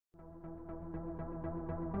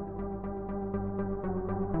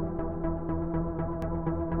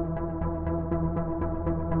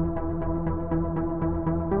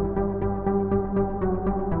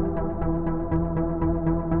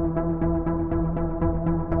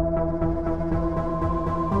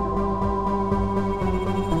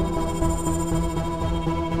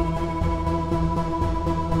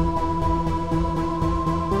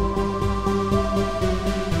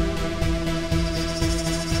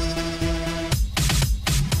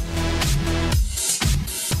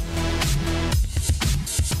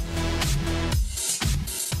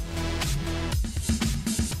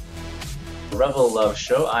Rebel Love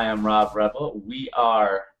Show. I am Rob Rebel. We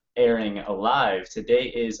are airing live. Today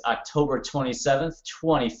is October 27th,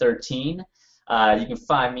 2013. You can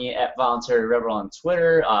find me at Voluntary Rebel on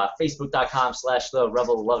Twitter, Facebook.com/The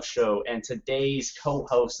Rebel Love Show. And today's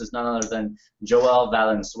co-host is none other than Joel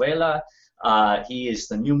Valenzuela. He is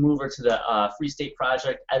the new mover to the Free State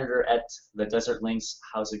Project, editor at the Desert Links.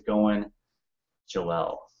 How's it going,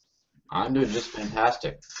 Joel? I'm doing just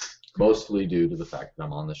fantastic, mostly due to the fact that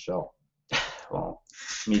I'm on the show. Well,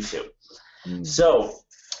 me too. So,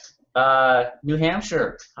 New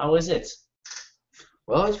Hampshire, how is it?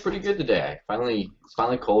 Well, it's pretty good today. It's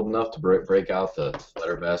finally cold enough to break out the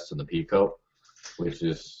sweater vest and the pea coat, which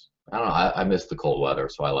is, I don't know, I miss the cold weather,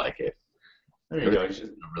 so I like it. There you go.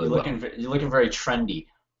 You're looking very trendy,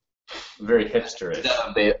 very hipsterish. Is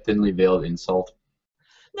that a thinly veiled insult?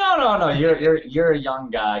 No. You're a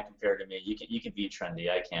young guy compared to me. You can be trendy.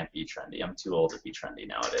 I can't be trendy. I'm too old to be trendy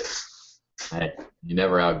nowadays. Hey, you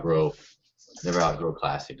never outgrow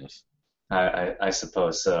classiness. I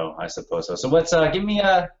suppose so. So what's give me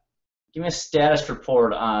a status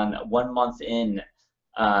report on 1 month in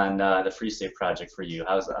on the Free State Project for you.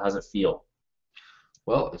 How's it feel?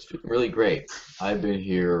 Well, it's feeling really great. I've been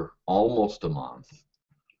here almost a month.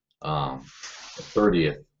 The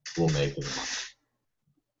 30th will make it a month,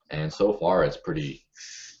 and so far it's pretty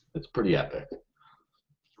epic.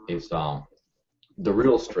 It's the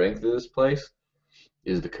real strength of this place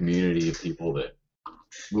is the community of people that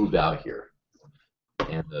moved out here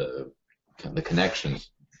and the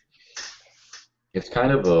connections. It's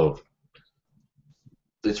kind of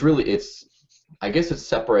I guess it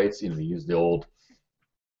separates, to use the old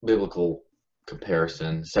biblical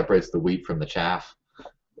comparison, separates the wheat from the chaff.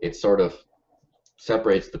 It sort of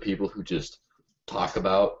separates the people who just talk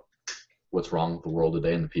about what's wrong with the world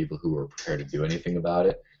today and the people who are prepared to do anything about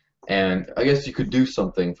it. And I guess you could do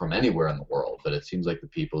something from anywhere in the world, but it seems like the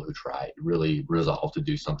people who try really resolve to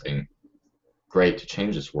do something great to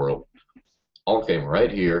change this world all came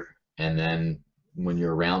right here. And then when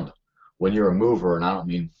you're a mover, and I don't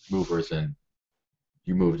mean movers in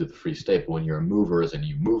you move to the Free State, but when you're a mover as in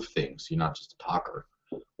you move things, you're not just a talker.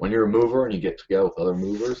 When you're a mover and you get together with other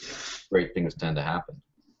movers, great things tend to happen.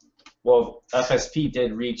 Well, FSP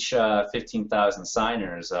did reach 15,000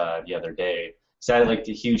 signers the other day. Is that like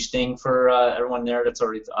the huge thing for everyone there that's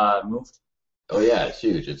already moved? Oh yeah, it's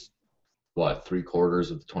huge. It's what, 3/4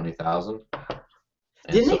 of the 20,000.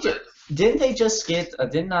 Didn't they just get?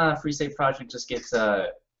 Didn't Free State Project just get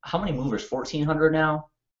how many movers? 1,400 now.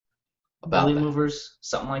 About early that. Movers,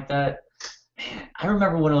 something like that. Man, I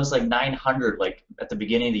remember when it was like 900, like at the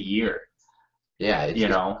beginning of the year. Yeah,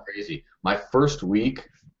 it's crazy. My first week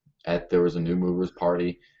there was a new movers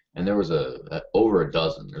party. And there was over a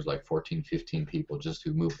dozen. There's like 14, 15 people just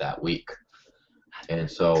who moved that week.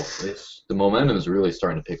 And so the momentum is really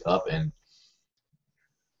starting to pick up, and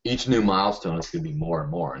each new milestone is going to be more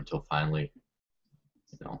and more until finally,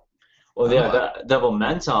 Well, yeah, the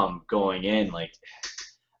momentum going in,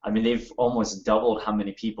 they've almost doubled how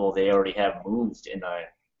many people they already have moved in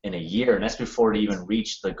a year, and that's before they even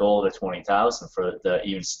reach the goal of 20,000 for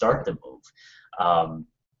even start the move.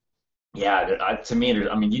 Yeah, to me,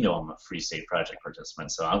 I'm a Free State Project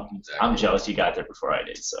participant, so I'm jealous you got there before I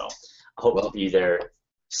did. So I hope to be there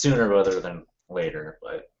sooner rather than later.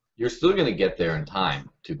 But you're still going to get there in time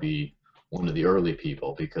to be one of the early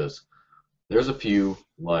people, because there's a few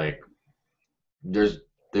there's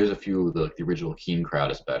a few of the original Keene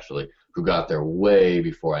crowd especially who got there way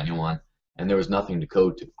before anyone, and there was nothing to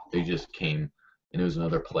go to. They just came, and it was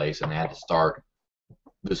another place, and they had to start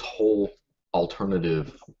this whole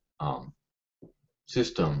alternative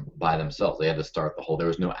system by themselves. They had to start there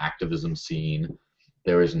was no activism scene,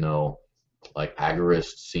 there was no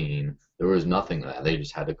agorist scene, there was nothing of that. They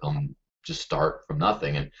just had to just start from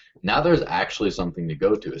nothing, and now there's actually something to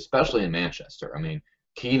go to, especially in Manchester.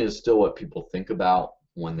 Keene is still what people think about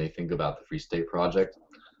when they think about the Free State Project,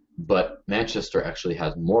 but Manchester actually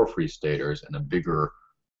has more Free Staters and a bigger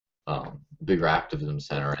activism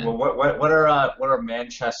center. Well, what are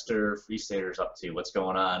Manchester Free Staters up to? What's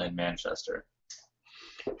going on in Manchester?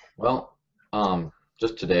 Well,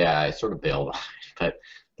 just today I sort of bailed on it, but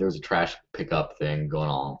there was a trash pickup thing going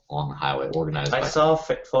on the highway, organized. I saw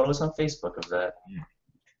photos on Facebook of that. Yeah.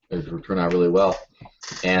 It turned out really well,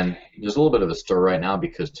 and there's a little bit of a stir right now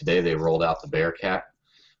because today they rolled out the bearcat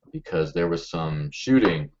because there was some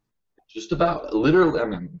shooting. Just about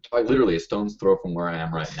literally a stone's throw from where I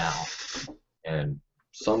am right now, and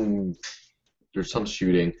there's some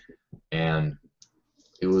shooting, and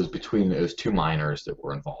it was two minors that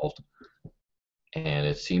were involved, and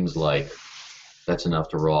it seems like that's enough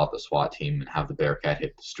to roll out the SWAT team and have the bearcat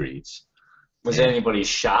hit the streets. Was anybody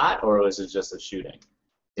shot, or was it just a shooting?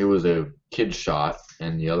 It was a kid shot,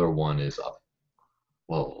 and the other one is up.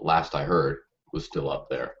 Well, last I heard, was still up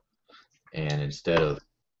there. And instead of,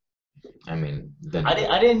 I mean, then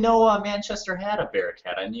I didn't know Manchester had a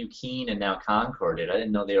bearcat. I knew Keene and now Concord did. I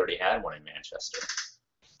didn't know they already had one in Manchester.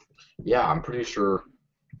 yeah, I'm pretty sure.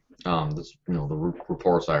 This, the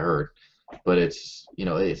reports I heard, but it's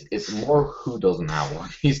more who doesn't have one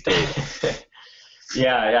these days.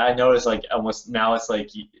 Yeah, I noticed like almost now it's like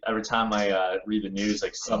every time I read the news,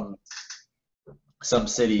 like some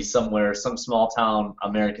city somewhere, some small town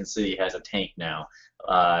American city has a tank now.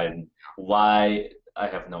 Why? I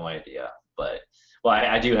have no idea, but well,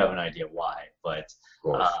 I do have an idea why, but Of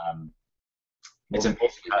course. it's Well,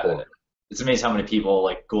 amazing. It's amazing how many people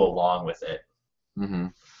like go along with it. Mm-hmm.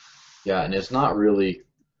 Yeah, and it's not really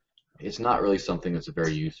something that's a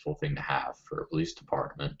very useful thing to have for a police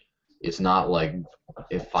department. It's not like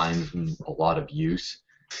it finds a lot of use.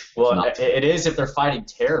 Well, it is if they're fighting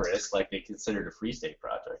terrorists, like they considered a Free State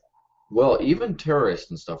Project. Well, even terrorists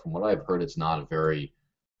and stuff, from what I've heard, it's not a very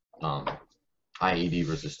IED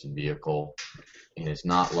resistant vehicle, and it's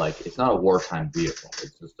not a wartime vehicle.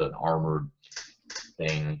 It's just an armored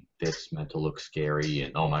thing that's meant to look scary,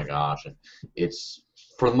 and oh my gosh, and it's,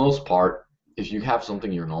 for the most part, if you have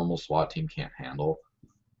something your normal SWAT team can't handle,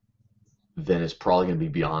 then it's probably going to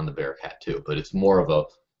be beyond the Bearcat too. But it's more of a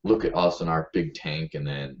look at us and our big tank, and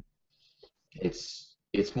then it's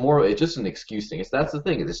just an excuse thing. That's the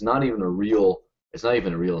thing. It's not even a real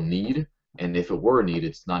need, and if it were a need,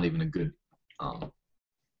 it's not even a good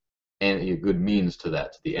and a good means to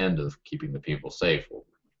the end of keeping the people safe,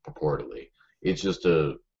 purportedly. It's just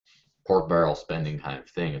a pork barrel spending kind of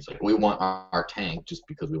thing. It's like we want our tank just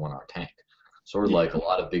because we want our tank. Sort of like a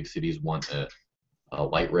lot of big cities want a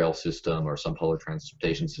light rail system or some public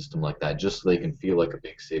transportation system like that, just so they can feel like a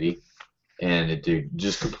big city. And it did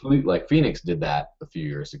just complete, like Phoenix did that a few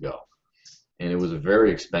years ago. And it was a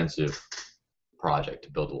very expensive project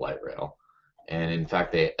to build a light rail. And in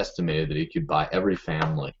fact, they estimated that it could buy every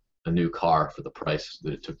family a new car for the price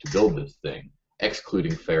that it took to build this thing,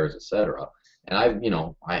 excluding fares, etc. And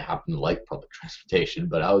I happen to like public transportation,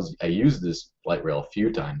 but I used this light rail a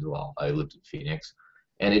few times while I lived in Phoenix,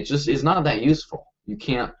 and it just is not that useful. You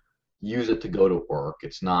can't use it to go to work.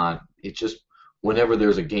 It's just whenever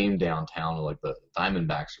there's a game downtown, like the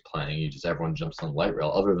Diamondbacks are playing, everyone jumps on the light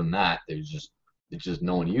rail. Other than that, it's just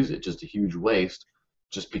no one uses it. Just a huge waste,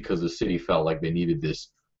 just because the city felt like they needed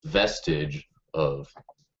this vestige of,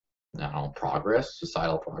 I don't know, progress,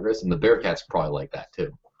 societal progress, and the Bearcats probably like that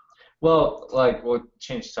too. Well, like we'll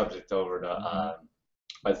change the subject over to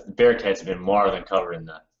but the Bearcats have been more than covered in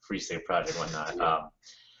the Free State Project and whatnot.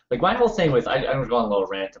 Like my whole thing with I'm going on a little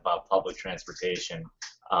rant about public transportation.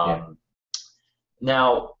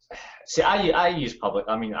 Now, see, I use public.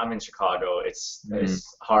 I mean, I'm in Chicago. It's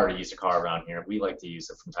hard to use a car around here. We like to use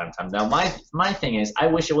it from time to time. Now, my thing is, I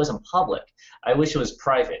wish it wasn't public. I wish it was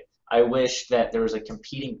private. I wish that there was like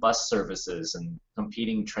competing bus services and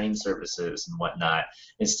competing train services and whatnot.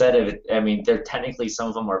 Instead of, I mean, they're technically, some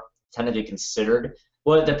of them are tentatively considered.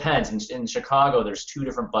 Well, it depends. In Chicago, there's two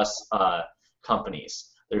different bus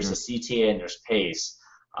companies. There's the CTA and there's PACE.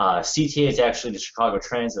 CTA is actually the Chicago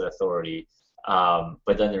Transit Authority,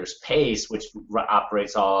 but then there's PACE, which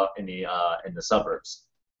operates all in the suburbs.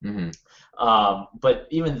 But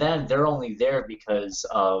even then, they're only there because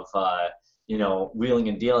of wheeling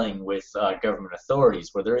and dealing with government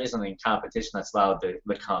authorities, where there isn't any competition that's allowed to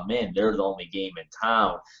come in. They're the only game in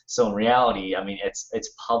town. So in reality, I mean,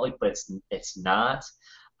 it's public, but it's not.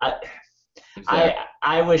 Exactly.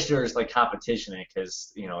 I wish there was like competition in it,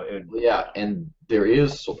 because yeah, and there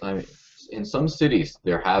is. I mean, in some cities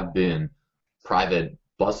there have been private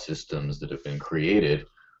bus systems that have been created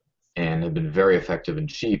and have been very effective and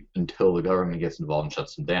cheap until the government gets involved and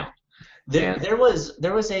shuts them down. There was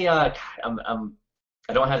a I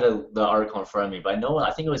don't have the article in front of me, but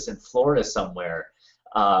I think it was in Florida somewhere.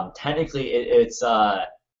 Technically, it's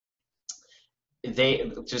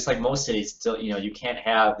they, just like most cities, still, you can't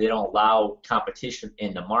have, they don't allow competition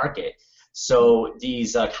in the market. So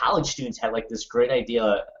these college students had like this great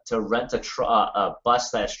idea to rent a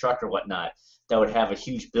bus/truck or whatnot that would have a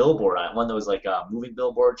huge billboard on it, one of those like moving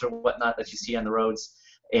billboards or whatnot that you see on the roads,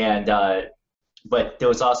 and but there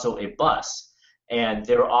was also a bus, and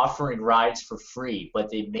they were offering rides for free, but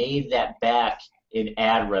they made that back in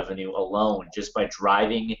ad revenue alone just by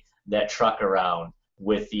driving that truck around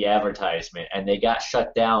with the advertisement, and they got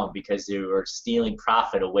shut down because they were stealing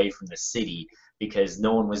profit away from the city, because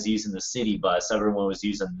no one was using the city bus, everyone was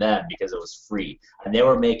using them because it was free, and they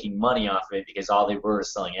were making money off of it because all they were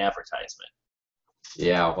is selling advertisement.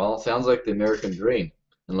 Yeah, well, it sounds like the American dream.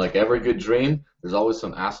 And like every good dream, there's always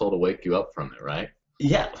some asshole to wake you up from it, right?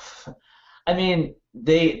 Yeah, I mean,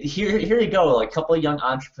 they here you go, like a couple of young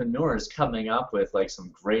entrepreneurs coming up with like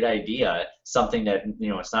some great idea, something that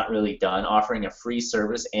it's not really done, offering a free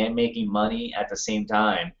service and making money at the same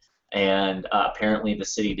time. And apparently the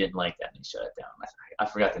city didn't like that and they shut it down. I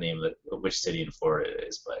forgot the name of which city in Florida it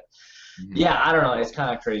is, but Mhm. yeah, I don't know. It's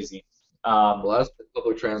kind of crazy. Um, Well, as for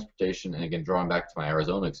public transportation, and again, drawing back to my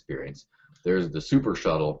Arizona experience, there's the super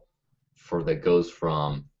shuttle that goes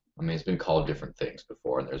from, I mean, it's been called different things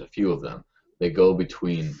before, and there's a few of them. They go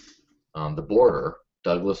between the border,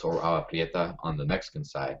 Douglas or Agua Prieta on the Mexican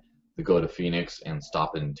side. They go to Phoenix and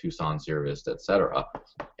stop in Tucson, Sierra Vista, etc.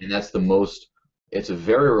 And that's the most, it's a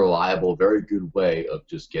very reliable, very good way of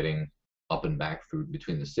just getting up and back through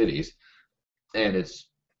between the cities. And it's,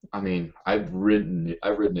 I mean, I've ridden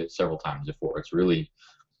it several times before. It's really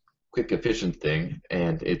quick, efficient thing,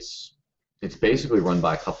 and it's basically run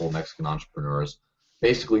by a couple of Mexican entrepreneurs.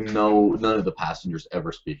 Basically, none of the passengers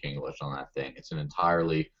ever speak English on that thing. It's an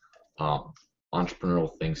entirely um,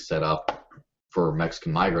 entrepreneurial thing set up for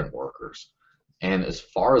Mexican migrant workers. And as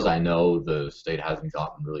far as I know, the state hasn't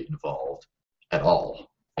gotten really involved at all.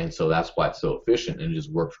 And so that's why it's so efficient and it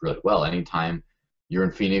just works really well. Anytime you're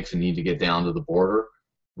in Phoenix and need to get down to the border,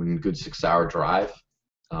 within a good 6 hour drive,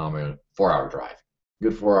 a 4 hour drive,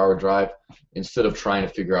 good 4 hour drive, instead of trying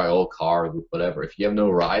to figure out, oh, car, whatever. If you have no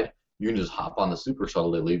ride, you can just hop on the super shuttle.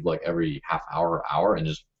 They leave like every half hour, hour, and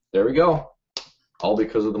just, there we go. All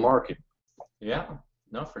because of the market. yeah,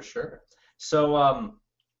 no, for sure. So,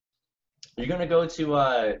 you're gonna go to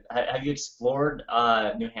have you explored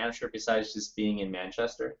New Hampshire besides just being in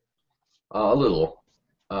Manchester? A little.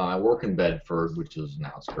 I work in Bedford, which is an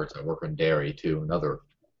outskirts. I work in Derry, too, another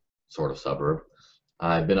sort of suburb.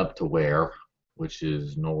 I've been up to Ware, which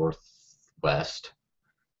is northwest.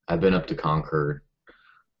 I've been up to Concord.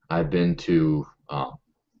 I've been to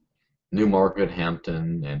Newmarket,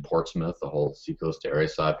 Hampton, and Portsmouth, the whole seacoast area.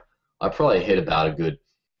 So I've probably hit about a good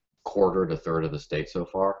quarter to third of the state so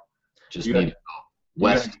far. Just You need gonna, to go you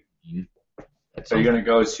west gonna at are you some. gonna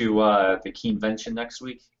go to the Keenvention next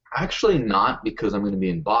week? Actually, not because I'm going to be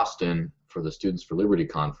in Boston for the Students for Liberty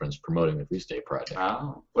conference promoting the Free State Project.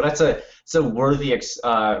 Oh, well, it's a worthy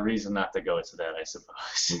reason not to go to that, I suppose.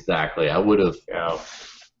 Exactly. I would have. Yeah.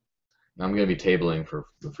 I'm going to be tabling for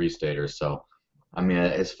the Free Staters. So, I mean,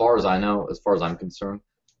 as far as I know, as far as I'm concerned,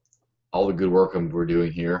 all the good work we're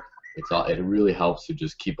doing here, it really helps to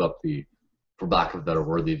just keep up the, for lack of a better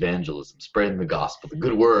word, the evangelism, spreading the gospel, the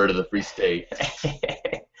good word of the Free State.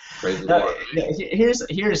 Praise the Now, Lord.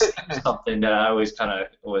 here's something that I always kind of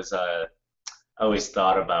was always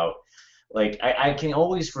thought about. Like I can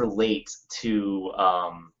always relate to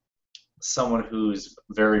someone who's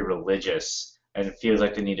very religious and feels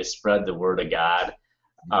like they need to spread the word of God.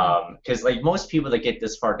 Mhm. Because like most people that get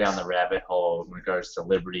this far down the rabbit hole in regards to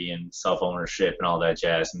liberty and self-ownership and all that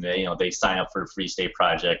jazz, and they sign up for the Free State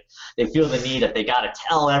Project, they feel the need that they got to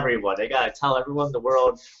tell everyone, in the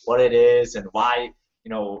world what it is and why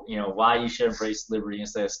why you should embrace liberty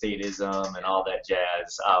instead of statism and all that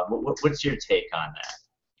jazz. What's your take on that?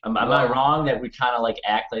 Am I Well, wrong that we kind of like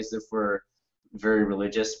act as if we're very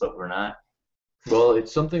religious, but we're not? well,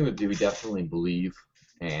 it's something that we definitely believe,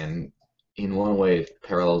 and in one way, it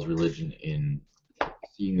parallels religion in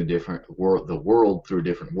seeing the world through a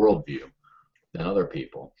different worldview than other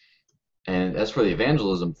people. And as for the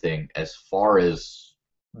evangelism thing, as far as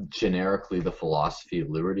generically the philosophy of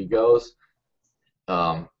liberty goes,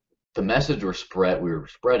 um, the message we're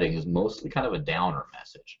spreading is mostly kind of a downer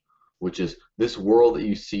message, which is this world that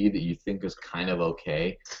you see that you think is kind of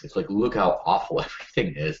okay. It's like, look how awful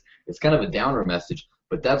everything is. It's kind of a downer message,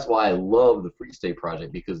 but that's why I love the Free State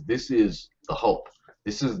Project, because this is the hope.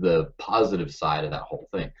 This is the positive side of that whole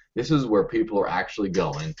thing. This is where people are actually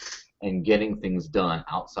going and getting things done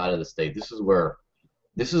outside of the state. This is where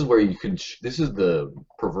you can. This is the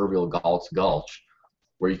proverbial Galt's Gulch,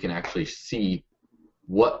 where you can actually see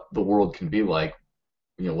what the world can be like,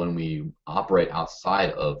 when we operate outside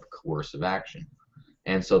of coercive action.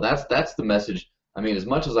 And so that's the message. I mean, as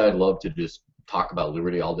much as I'd love to just talk about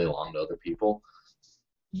liberty all day long to other people,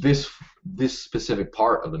 this specific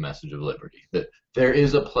part of the message of liberty, that there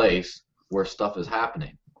is a place where stuff is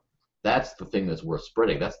happening. That's the thing that's worth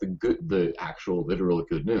spreading. That's the actual literal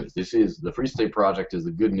good news. This is the Free State Project is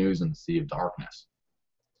the good news in the sea of darkness.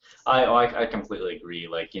 I completely agree.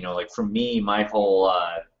 Like like for me, my whole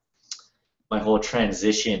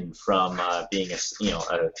transition from being a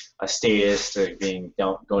statist to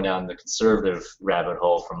going down the conservative rabbit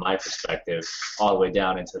hole from my perspective all the way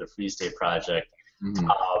down into the Free State Project. Mm-hmm.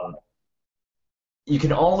 Um, you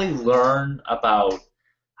can only learn about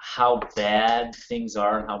how bad things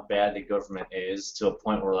are and how bad the government is to a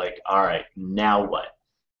point where, like, all right, now what?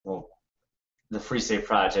 Well, the Free State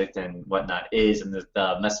Project and whatnot is, and the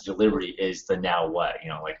Message of Liberty is the now what?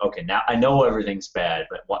 Like, okay, now I know everything's bad,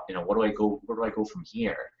 but where do I go from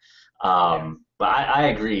here? But I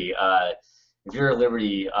agree. If you're a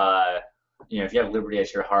liberty, if you have liberty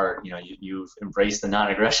at your heart, you've embraced the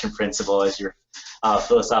non-aggression principle as your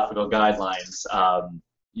philosophical guidelines.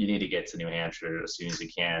 You need to get to New Hampshire as soon as you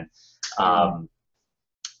can.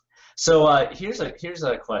 So here's a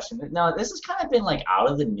question. Now, this has kind of been like out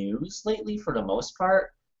of the news lately for the most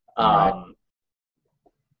part. Right.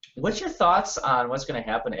 What's your thoughts on what's going to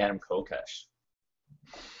happen to Adam Kokesh?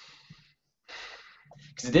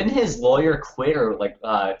 Because didn't his lawyer quit or like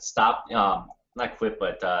stop? Not quit,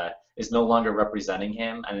 but is no longer representing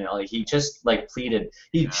him, and like he just like pleaded.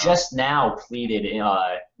 He just now pleaded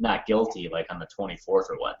not guilty, like on the 24th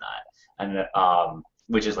or whatnot, and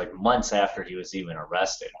which is like months after he was even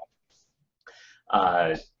arrested.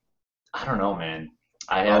 I don't know, man.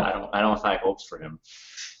 I don't have high hopes for him.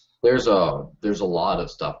 There's a lot of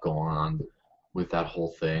stuff going on with that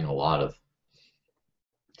whole thing. A lot of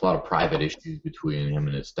private issues between him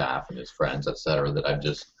and his staff and his friends, etc. That I'm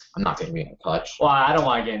not going to be in touch. Well, I don't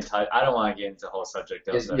want to get in touch. I don't want to get into the whole subject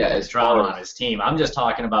of it's drama on his team. I'm just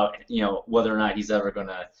talking about whether or not he's ever going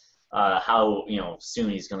to how soon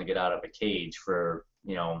he's going to get out of a cage for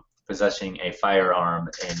possessing a firearm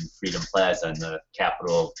in Freedom Plaza in the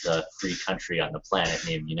capital of the free country on the planet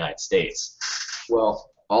named United States. Well,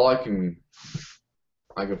 I can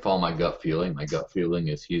follow my gut feeling. My gut feeling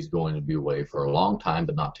is he's going to be away for a long time,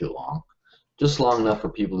 but not too long. Just long enough for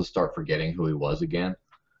people to start forgetting who he was again.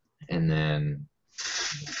 And then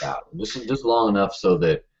just long enough so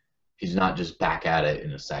that he's not just back at it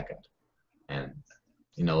in a second. And,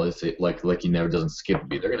 it's like he never doesn't skip a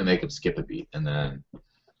beat. They're going to make him skip a beat, and then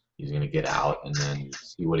he's going to get out and then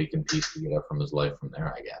see what he can piece together from his life from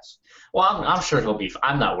there, I guess. Well, I'm sure he'll be.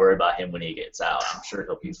 I'm not worried about him when he gets out. I'm sure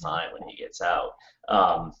he'll be fine when he gets out.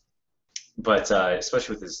 But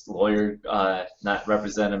especially with his lawyer not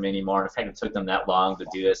representing him anymore, and the fact it took them that long to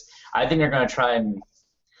do this, I think they're going to try and,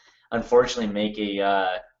 unfortunately, make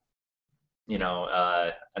an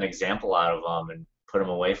example out of him and put him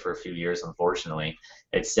away for a few years. Unfortunately,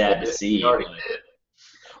 it's sad to see.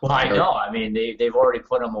 Well, I know. I mean, they've already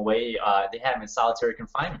put him away. They had him in solitary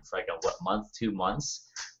confinement for like a month, 2 months.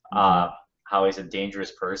 How he's a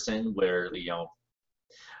dangerous person, where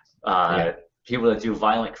people that do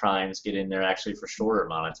violent crimes get in there actually for a shorter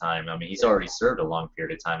amount of time. I mean, he's already served a long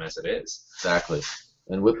period of time as it is. Exactly.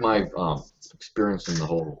 And with my experience in the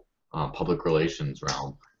whole public relations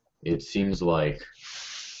realm, it seems like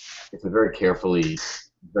it's a very carefully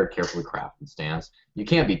crafted stance. You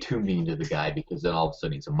can't be too mean to the guy because then all of a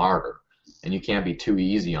sudden he's a martyr. And you can't be too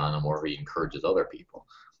easy on him or he encourages other people.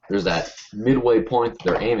 There's that midway point that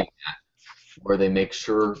they're aiming at where they make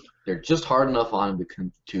sure they're just hard enough on him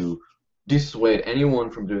to dissuade anyone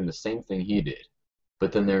from doing the same thing he did.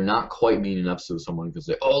 But then they're not quite mean enough so someone can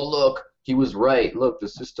say, oh, look, he was right. Look, the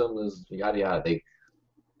system is yada yada.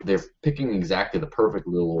 They're picking exactly the perfect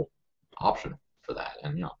little option for that.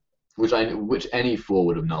 And, which any fool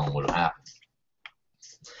would have known would have happened.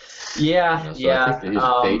 Yeah, so I think that his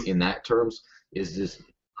fate in that terms is just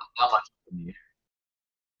not much.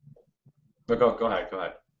 But go ahead.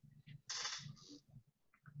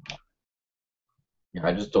 Yeah,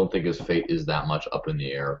 I just don't think his fate is that much up in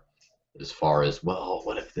the air as far as, well,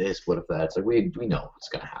 what if this, what if that? It's like we know what's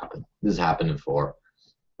going to happen. This has happened before.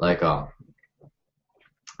 Like, it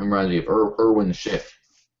reminds me of Irwin Schiff,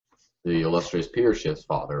 the illustrious Peter Schiff's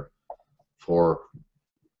father.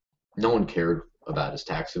 No one cared about his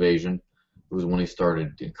tax evasion. It was when he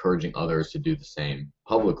started encouraging others to do the same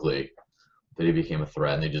publicly that he became a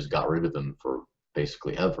threat, and they just got rid of him for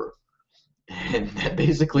basically ever. And that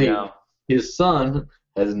basically his son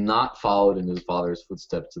has not followed in his father's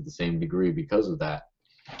footsteps to the same degree because of that.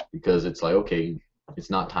 Because it's like, okay, it's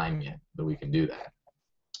not time yet that we can do that.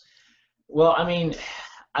 Well, I mean,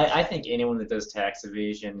 I think anyone that does tax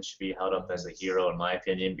evasion should be held up as a hero, in my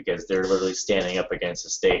opinion, because they're literally standing up against the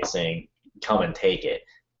state saying, come and take it.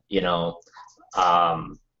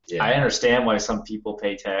 I understand why some people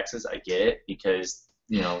pay taxes. I get it, because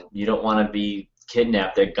you don't want to be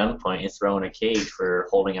kidnapped at gunpoint and thrown in a cage for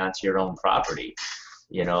holding onto your own property.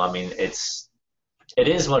 I mean, it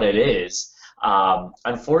is what it is.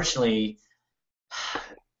 Unfortunately,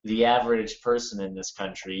 the average person in this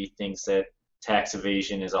country thinks that tax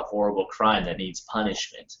evasion is a horrible crime that needs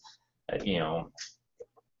punishment.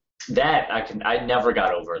 That I never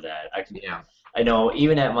got over that. I know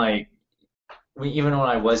even at my even when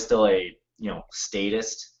I was still a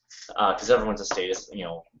statist, because everyone's a statist,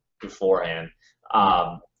 beforehand.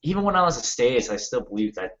 Even when I was a statist, I still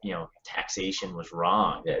believed that taxation was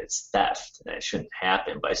wrong, that it's theft, that it shouldn't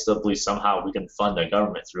happen. But I still believe somehow we can fund the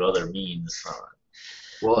government through other means.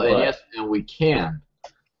 Well, and yes, and we can,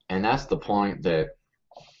 and that's the point that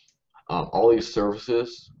all these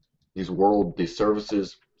services, these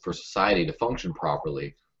services for society to function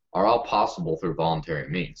properly, are all possible through voluntary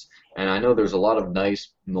means. And I know there's a lot of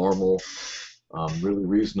nice, normal, really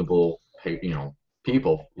reasonable,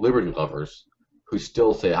 people, liberty lovers, who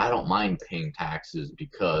still say, I don't mind paying taxes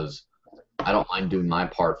because I don't mind doing my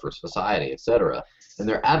part for society, etc. And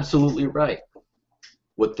they're absolutely right.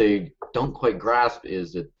 What they don't quite grasp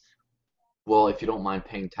is that, well, if you don't mind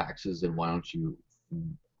paying taxes, then why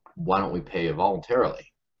don't we pay it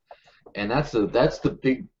voluntarily? And that's the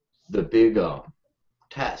big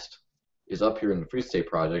test is up here in the Free State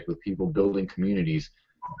Project, with people building communities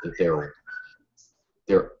that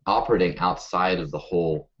they're operating outside of the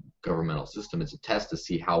whole governmental system. It's a test to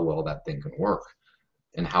see how well that thing can work,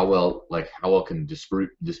 and how well can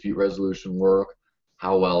dispute resolution work,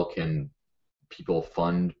 how well can people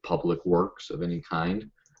fund public works of any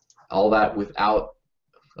kind, all that without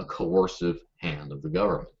a coercive hand of the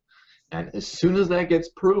government. And as soon as that gets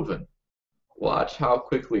proven, watch how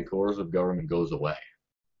quickly coercive government goes away.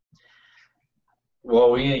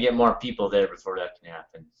 Well, we need to get more people there before that can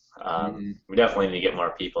happen. We definitely need to get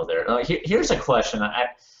more people there. Here's a question.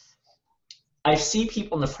 I see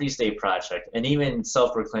people in the Free State Project, and even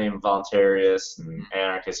self-proclaimed voluntarists and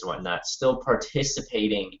anarchists and whatnot, still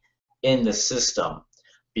participating in the system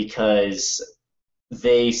because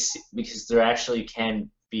there actually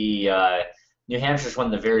can be. New Hampshire is one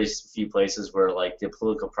of the very few places where the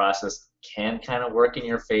political process can kind of work in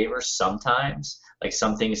your favor sometimes.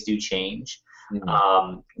 Some things do change.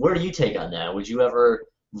 Where do you take on that? Would you ever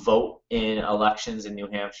vote in elections in New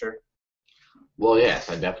Hampshire? Well, yes,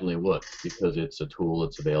 I definitely would, because it's a tool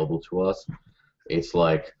that's available to us. It's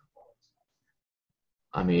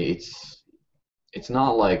it's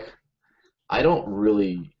not like, I don't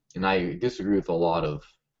really, and I disagree with a lot of,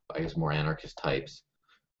 I guess, more anarchist types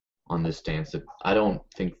on this stance, that I don't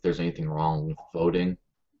think there's anything wrong with voting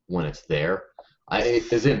when it's there. I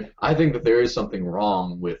think that there is something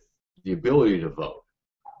wrong with the ability to vote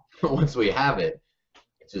once we have it.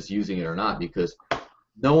 It's just using it or not, because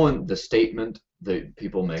the statement that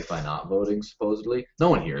people make by not voting, supposedly, no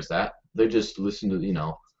one hears that. They just listen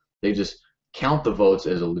to, they just count the votes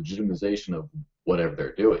as a legitimization of whatever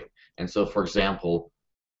they're doing. And so, for example,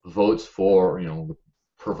 votes for, the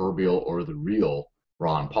proverbial or the real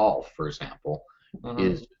Ron Paul, for example,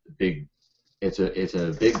 is big. It's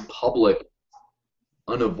a big public,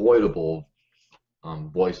 unavoidable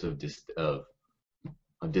voice of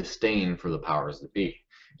disdain for the powers that be.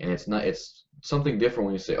 And it's something different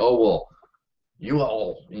when you say, oh, well, you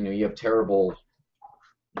all, you have terrible,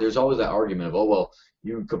 there's always that argument of, oh, well,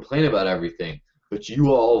 you complain about everything, but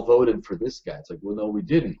you all voted for this guy. It's like, well, no, we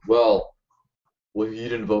didn't. Well, you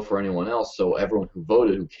didn't vote for anyone else, so everyone who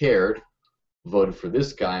voted, who cared, voted for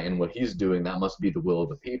this guy, and what he's doing, that must be the will of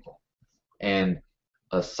the people. And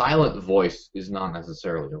a silent voice is not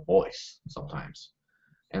necessarily a voice sometimes.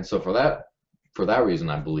 And so for that reason,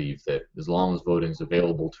 I believe that as long as voting is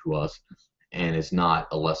available to us and it's not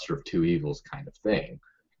a lesser of two evils kind of thing,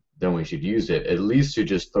 then we should use it, at least to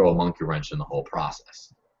just throw a monkey wrench in the whole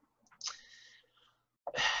process.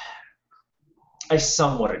 I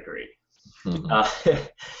somewhat agree.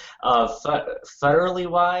 Federally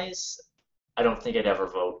wise, I don't think I'd ever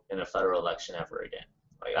vote in a federal election ever again.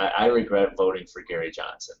 I regret voting for Gary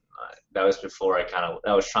Johnson. That was before I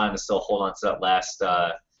was trying to still hold on to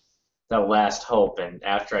that last hope, and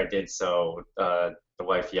after I did so, the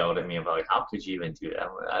wife yelled at me about how could you even do that?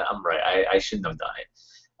 I'm right. I shouldn't have done it.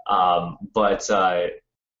 But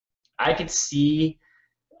I could see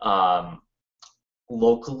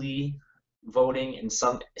locally voting in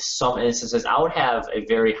some instances. I would have a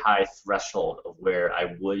very high threshold of where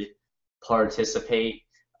I would participate.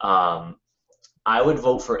 I would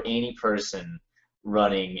vote for any person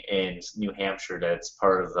running in New Hampshire that's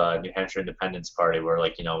part of the New Hampshire Independence Party, where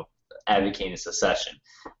advocating secession.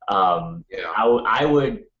 I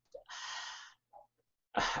would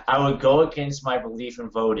go against my belief in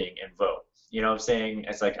voting and vote. You know what I'm saying?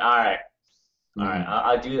 It's like, all right,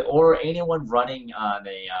 I'll do it. Or anyone running on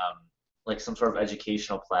a some sort of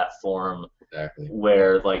educational platform, exactly,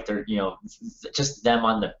 where they're just them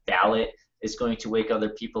on the ballot is going to wake other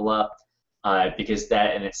people up, because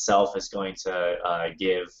that in itself is going to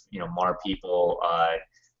give more people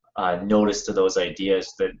notice to those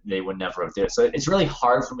ideas that they would never have did. So it's really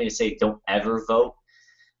hard for me to say don't ever vote.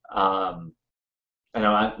 Now,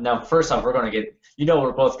 first off, we're going to get,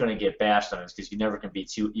 we're both going to get bashed on this because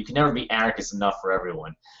you can never be anarchist enough for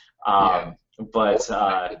everyone. But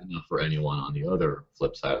enough for anyone on the other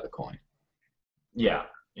flip side of the coin. Yeah.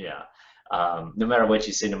 No matter what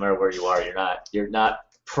you say, no matter where you are, you're not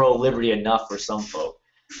pro-liberty enough for some folk.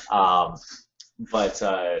 But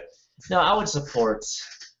no, I would support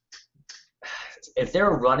if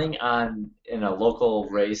they're running in a local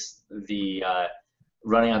race,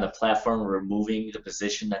 running on the platform, removing the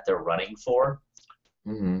position that they're running for.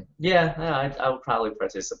 Mm-hmm. Yeah, I would probably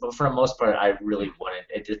participate, but for the most part, I really wouldn't.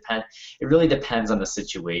 It really depends on the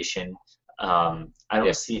situation. I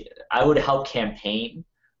would help campaign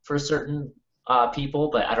for certain people,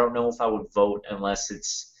 but I don't know if I would vote unless it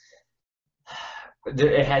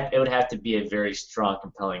would have to be a very strong,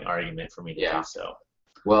 compelling argument for me to do so.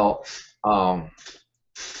 Well,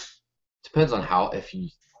 depends on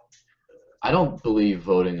I don't believe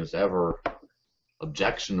voting is ever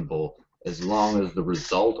objectionable as long as the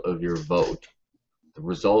result of your vote, the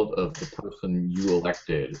result of the person you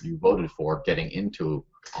voted for getting into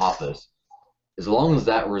office, as long as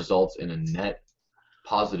that results in a net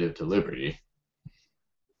positive to liberty,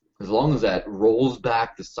 as long as that rolls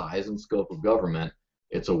back the size and scope of government,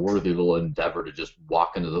 it's a worthy little endeavor to just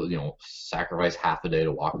walk into sacrifice half a day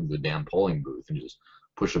to walk into the damn polling booth and just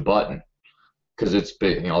push a button. Because it's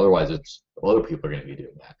big, otherwise other people are going to be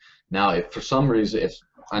doing that. Now, if for some reason,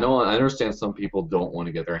 I understand some people don't want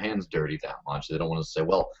to get their hands dirty that much. They don't want to say,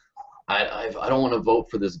 well, I don't want to vote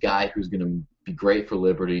for this guy who's going to be great for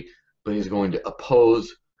liberty, but he's going to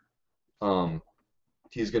oppose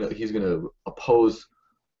he's going to oppose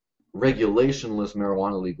regulationless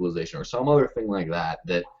marijuana legalization or some other thing like that.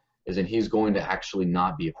 That is, and he's going to actually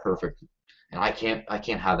not be a perfect. And I can't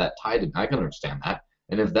have that tied in. I can understand that.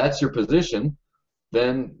 And if that's your position,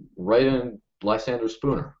 then write in Lysander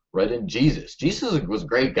Spooner. Write in Jesus. Jesus was a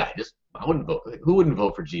great guy. I wouldn't vote. Who wouldn't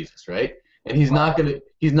vote for Jesus, right? And he's not gonna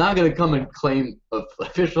come and claim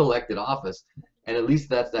official elected office. And at least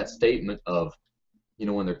that's that statement of,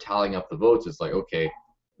 when they're tallying up the votes, it's like, okay,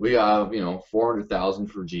 we have 400,000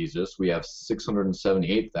 for Jesus. We have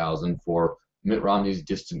 678,000 for Mitt Romney's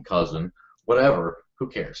distant cousin. Whatever. Who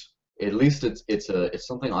cares? At least it's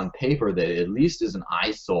something on paper that at least is an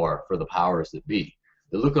eyesore for the powers that be.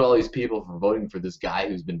 They look at all these people for voting for this guy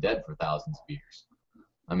who's been dead for thousands of years.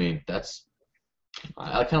 I mean, I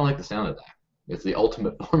kind of like the sound of that. It's the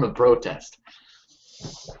ultimate form of protest.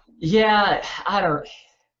 Yeah, I don't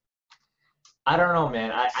know,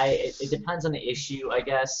 man. It depends on the issue, I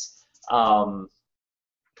guess. I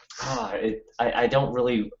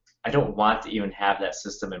don't want to even have that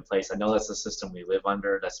system in place. I know that's the system we live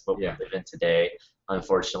under. That's what we live in today,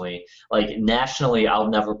 unfortunately. Like, nationally, I'll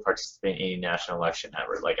never participate in any national election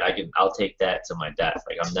ever. Like, I'll take that to my death.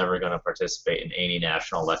 Like, I'm never going to participate in any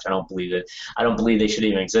national election. I don't believe they should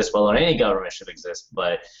even exist. Well, any government should exist.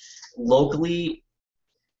 But locally,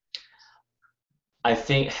 I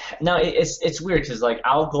think it's weird because, like,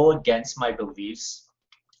 I'll go against my beliefs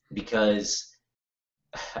because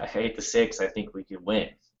I hate to say it, because I think we could win.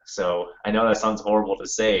 So I know that sounds horrible to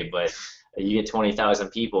say, but you get 20,000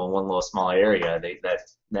 people in one little small area, that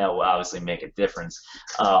will obviously make a difference.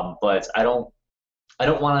 But I don't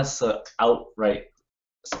want us to outright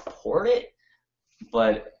support it,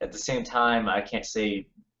 but at the same time, I can't say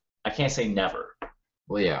never.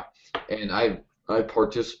 Well, yeah, and I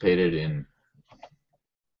participated in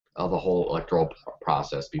the whole electoral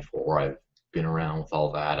process before. I've been around with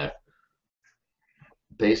all that.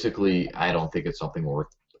 Basically, I don't think it's something worth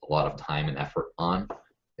a lot of time and effort on.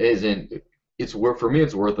 It's worth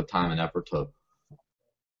the time and effort to,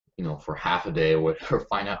 for half a day or whatever,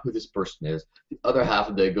 find out who this person is. The other half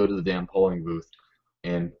a day, go to the damn polling booth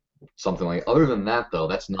and something like. Other than that, though,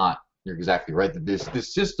 you're exactly right.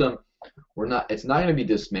 This system, it's not going to be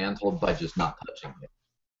dismantled by just not touching it.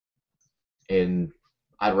 And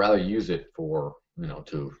I'd rather use it for,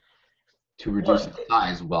 to reduce its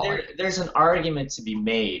size. There's an argument to be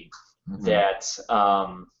made that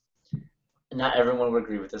not everyone would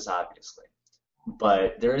agree with this, obviously,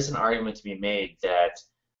 but there is an argument to be made that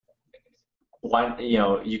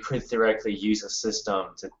you could theoretically use a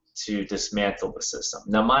system to dismantle the system.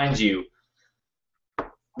 Now, mind you,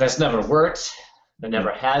 that's never worked. That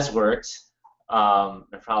never has worked.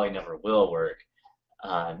 It probably never will work.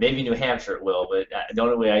 Maybe New Hampshire it will, but the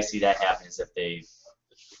only way I see that happen is if they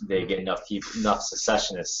get enough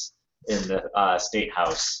secessionists in the state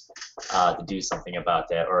house to do something about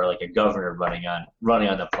that, or like a governor running on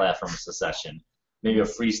the platform of secession. maybe a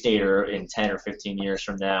free stater in 10 or 15 years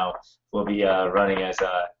from now will be running as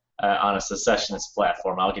on a secessionist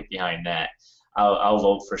platform. I'll get behind that. I'll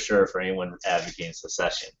vote for sure for anyone advocating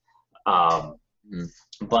secession.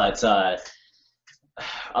 But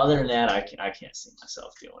other than that, I can't see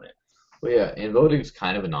myself doing it. Well, yeah, and voting is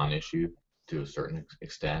kind of a non-issue to a certain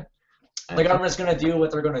extent. And the government's going to do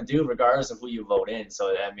what they're going to do regardless of who you vote in.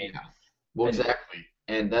 So, I mean... Yeah. Well, exactly.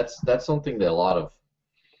 And that's something that a lot of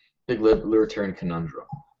big libertarian conundrum.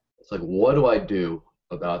 It's like, what do I do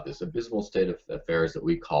about this abysmal state of affairs that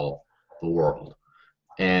we call the world?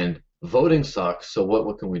 And voting sucks, so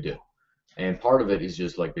what can we do? And part of it is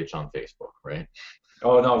just like bitch on Facebook, right?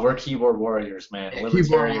 Oh no, we're keyboard warriors, man.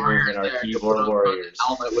 Libertarian movement are keyboard warriors.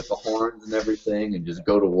 Helmet with the horns and everything, and just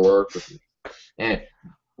go to work with it. And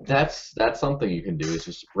that's something you can do, is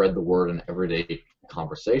just spread the word in everyday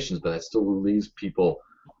conversations, but that still leaves people,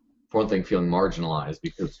 for one thing, feeling marginalized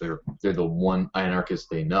because they're the one anarchist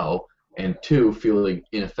they know, and two, feeling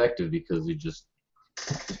ineffective because you just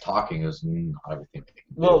talking is not everything they can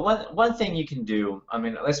do. Well, one thing you can do, I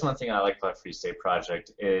mean, that's one thing I like about Free State Project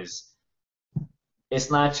is it's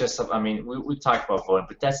not just, I mean, we talked about voting,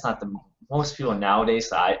 but that's not the, most people nowadays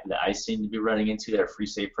that I seem to be running into that are Free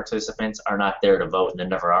State participants are not there to vote, and they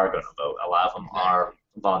never are going to vote. A lot of them are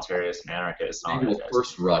voluntarists and anarchists. And maybe the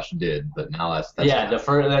first rush did, but now that's yeah, the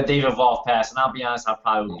first that they've evolved past. And I'll be honest,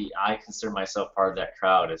 I consider myself part of that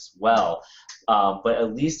crowd as well. But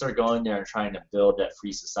at least they're going there and trying to build that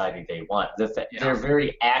free society they want. Their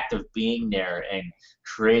very act of being there and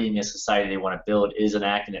creating a society they want to build is an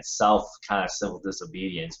act in itself, kind of civil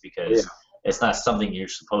disobedience, because it's not something you're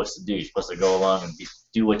supposed to do. You're supposed to go along and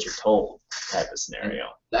do what you're told type of scenario.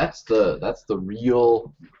 That's the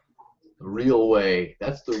real way.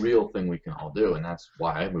 That's the real thing we can all do, and that's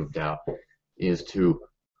why I moved out. Is to,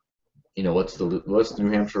 what's the New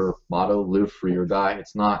Hampshire motto? Live free or die.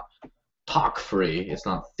 It's not talk free. It's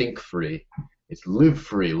not think free. It's live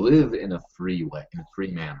free. Live in a free way, in a free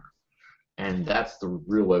manner, and that's the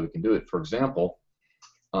real way we can do it. For example,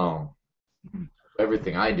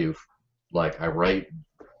 everything I do, like I write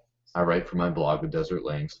for my blog, The Desert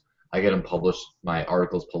Links. I get them published. My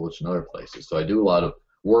articles published in other places. So I do a lot of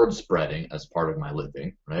word spreading as part of my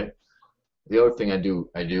living, right? The other thing I do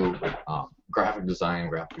graphic design,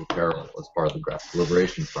 graphic apparel as part of the Graphic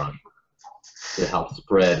Liberation Front to help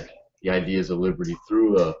spread the ideas of liberty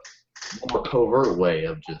through a more covert way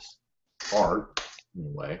of just art, in a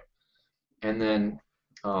way. And then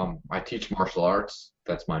I teach martial arts.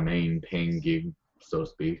 That's my main paying gig, so to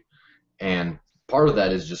speak. And part of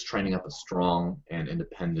that is just training up a strong and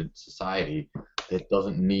independent society that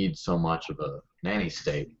doesn't need so much of a nanny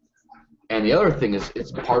state. And the other thing is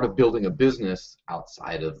it's part of building a business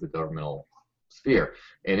outside of the governmental sphere.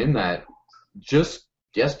 And in that, just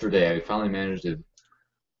yesterday, we're finally managed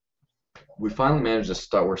to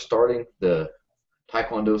start. We're starting the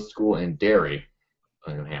Taekwondo school in Derry,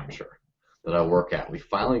 New Hampshire, that I work at. We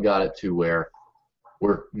finally got it to where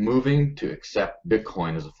we're moving to accept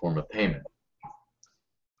Bitcoin as a form of payment.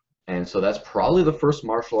 And so that's probably the first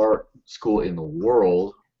martial art school in the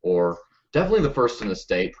world, or definitely the first in the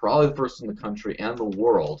state, probably the first in the country and the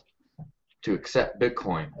world to accept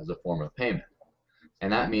Bitcoin as a form of payment.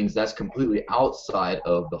 And that means that's completely outside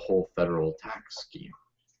of the whole federal tax scheme.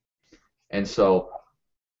 And so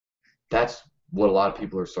that's what a lot of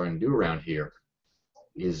people are starting to do around here,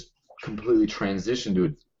 is completely transition to a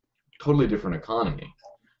totally different economy,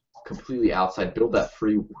 completely outside, build that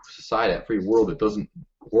free society, that free world that doesn't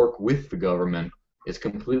work with the government. It's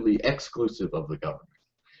completely exclusive of the government.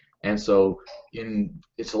 And so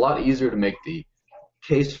it's a lot easier to make the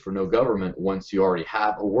case for no government once you already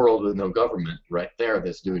have a world with no government right there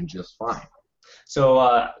that's doing just fine.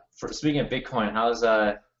 So speaking of Bitcoin, how's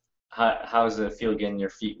it feel getting your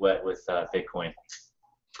feet wet with Bitcoin?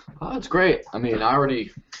 Oh, it's great. I mean, I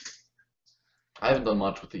haven't done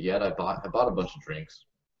much with it yet. I bought a bunch of drinks.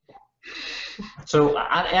 So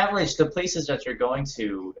on average, the places that you're going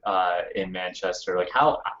to in Manchester, like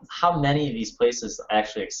how many of these places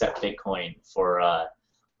actually accept Bitcoin for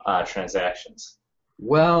transactions?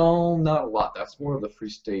 Well, not a lot. That's more of the Free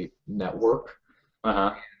State network.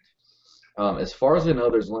 As far as I know,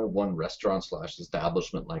 there's only one restaurant /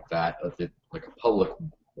 establishment like that, like a public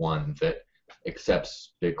one that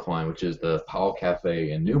accepts Bitcoin, which is the Powell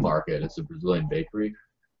Cafe in Newmarket. It's a Brazilian bakery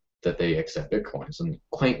that they accept Bitcoin. It's a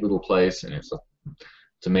quaint little place, and it's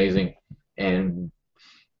amazing. And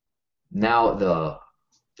now the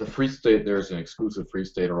Free State, there's an exclusive Free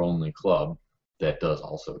Stater only club that does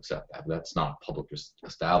also accept that. But that's not a public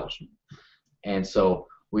establishment. And so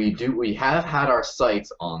we have had our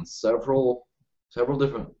sights on several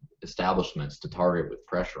different establishments to target with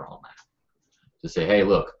pressure on that. To say, hey,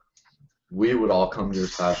 look, we would all come to your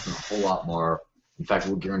establishment a whole lot more. In fact,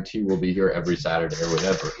 we'll guarantee we'll be here every Saturday or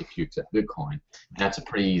whatever if you accept Bitcoin. And that's a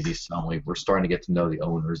pretty easy sell. We're starting to get to know the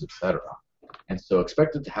owners, etc. And so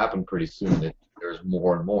expect it to happen pretty soon that there's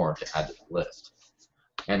more and more to add to the list.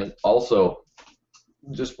 And also,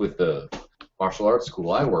 just with the martial arts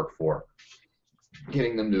school I work for,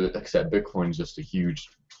 getting them to accept Bitcoin is just a huge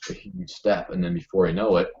step. And then before you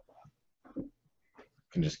know it, you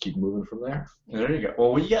can just keep moving from there. There you go.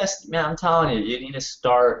 Well, you guys, man, I'm telling you, you need to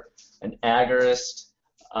start an agorist,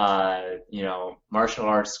 martial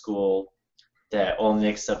arts school that only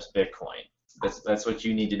accepts Bitcoin. That's what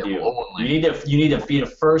you need to do. You need to be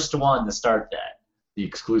the first one to start that. The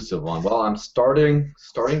exclusive one. Well, I'm starting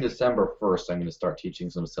December 1st. I'm going to start teaching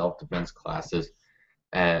some self-defense classes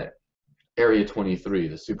at Area 23,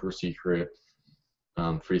 the super secret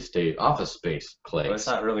Free State office space place. Well, it's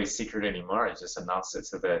not really secret anymore. I just announced it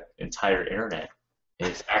to the entire internet.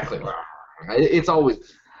 Exactly. It's always,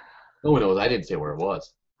 no one knows. I didn't say where it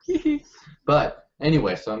was. But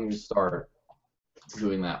anyway, so I'm going to start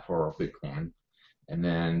doing that for Bitcoin. And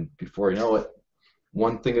then before you know it,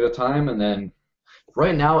 one thing at a time. And then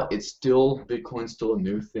right now, Bitcoin's still a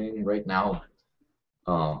new thing. Right now,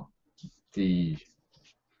 the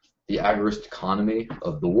agorist economy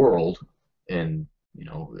of the world, and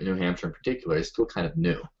New Hampshire in particular, is still kind of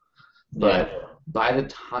new. But by the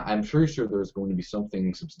time, I'm pretty sure there's going to be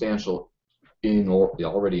something substantial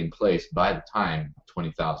already in place by the time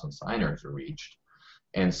 20,000 signers are reached,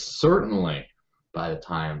 and certainly by the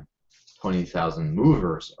time 20,000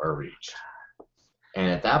 movers are reached.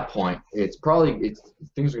 And at that point,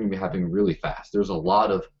 things are going to be happening really fast. There's a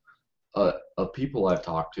lot of people I've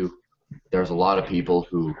talked to. There's a lot of people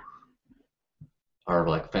who are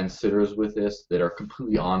like fence sitters with this that are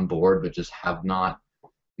completely on board, but just have not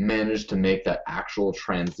managed to make that actual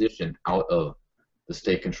transition out of the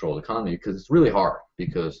state-controlled economy, because it's really hard,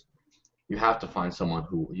 because you have to find someone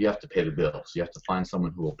you have to pay the bills. You have to find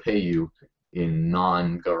someone who will pay you in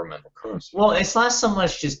non-governmental currency. Well, it's not so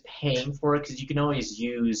much just paying for it, because you can always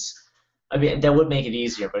use, I mean, that would make it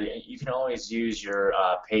easier, but you can always use your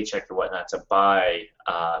paycheck or whatnot to buy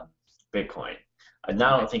Bitcoin.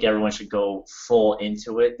 Now I don't think everyone should go full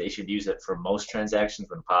into it. They should use it for most transactions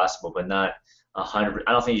when possible, but not 100%.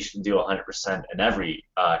 I don't think you should do 100% in every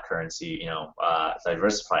currency,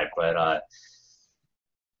 diversified. But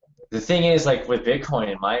the thing is, like with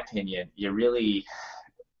Bitcoin, in my opinion, you really,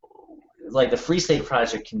 like the Free State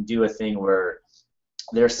Project can do a thing where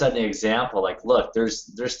they're setting an example. Like, look, there's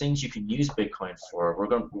things you can use Bitcoin for.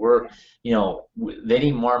 They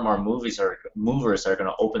need more and more movers are going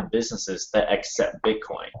to open businesses that accept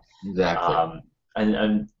Bitcoin. Exactly.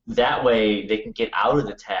 And that way they can get out of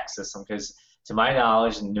the tax system, because to my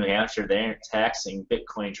knowledge, in New Hampshire, they aren't taxing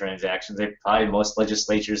Bitcoin transactions. Most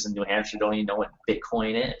legislatures in New Hampshire don't even know what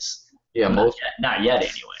Bitcoin is. Yeah, not yet,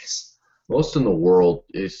 anyways. Most in the world,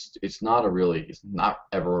 it's not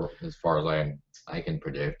ever, as far as I can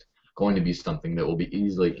predict, going to be something that will be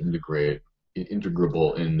easily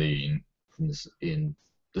integrable in the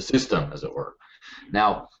system, as it were.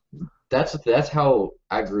 Now, that's how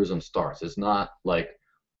agorism starts. It's not like,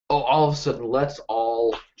 oh, all of a sudden let's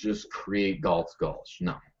all just create Galt's Gulch.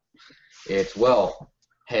 No, it's, well,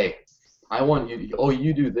 hey, I want you.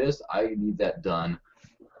 You do this. I need that done.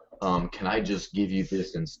 Can I just give you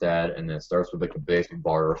this instead? And then it starts with like a basic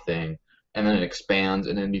barter thing, and then it expands,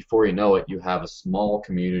 and then before you know it, you have a small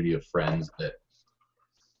community of friends that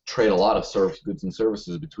trade a lot of goods and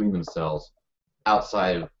services between themselves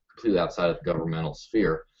completely outside of the governmental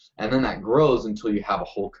sphere. And then that grows until you have a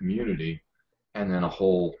whole community, and then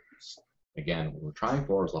again, what we're trying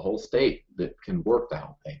for is a whole state that can work that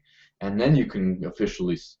way. And then you can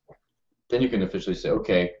officially say,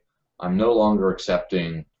 okay, I'm no longer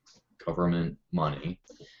accepting government money,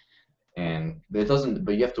 and but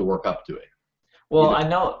you have to work up to it. Well, I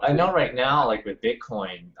know right now, like with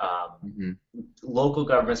Bitcoin, local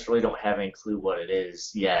governments really don't have any clue what it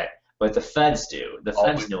is yet, but the feds do. The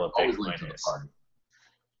feds know what Bitcoin is.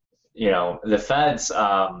 The feds,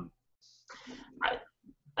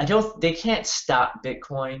 they can't stop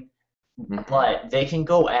Bitcoin, but they can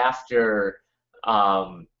go after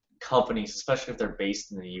companies, especially if they're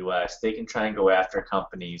based in the U.S. They can try and go after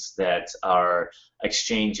companies that are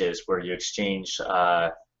exchanges where you exchange,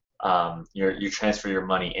 you transfer your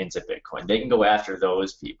money into Bitcoin. They can go after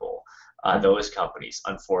those people, those companies.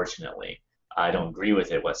 Unfortunately, I don't agree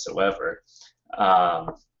with it whatsoever.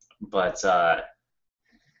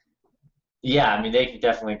 Yeah, I mean, they can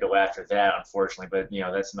definitely go after that, unfortunately. But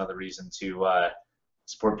that's another reason to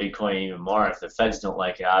support Bitcoin even more. If the feds don't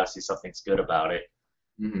like it, obviously something's good about it.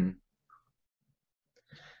 Hmm.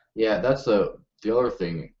 Yeah, that's the other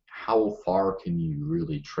thing. How far can you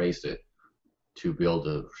really trace it to be able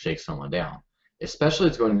to shake someone down? Especially,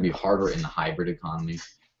 it's going to be harder in the hybrid economy.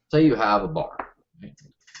 Say you have a bar, right?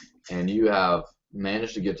 And you have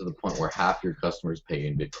managed to get to the point where half your customers pay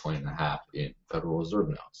in Bitcoin and half in Federal Reserve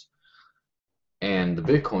notes. And the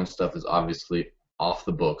Bitcoin stuff is obviously off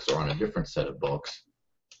the books or on a different set of books.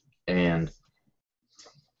 And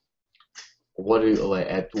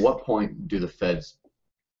at what point do the feds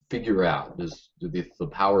figure out, do the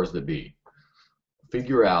powers that be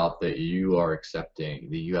figure out that you are accepting,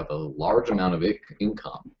 that you have a large amount of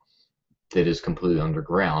income that is completely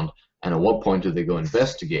underground, and at what point do they go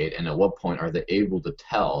investigate, and at what point are they able to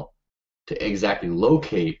tell, to exactly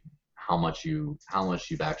locate how much you've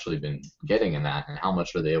actually been getting in that, and how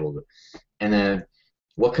much are they able to, and then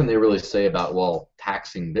what can they really say about, well,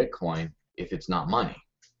 taxing Bitcoin if it's not money?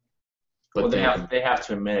 But well, they have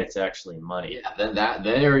to admit it's actually money. Yeah,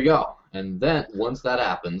 there you go. And then once that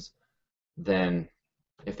happens, then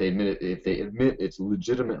if they admit it's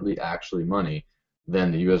legitimately actually money,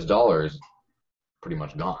 then the U.S. dollar is pretty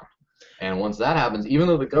much gone. And once that happens, even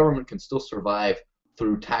though the government can still survive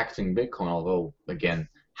through taxing Bitcoin, although again,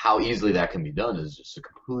 how easily that can be done is just a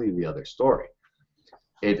completely other story.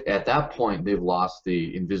 At that point, they've lost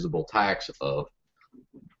the invisible tax of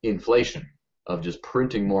inflation, of just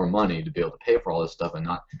printing more money to be able to pay for all this stuff, and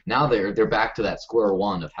now they're back to that square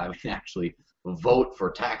one of having to actually vote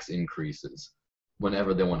for tax increases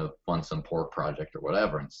whenever they want to fund some poor project or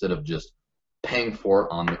whatever, instead of just paying for it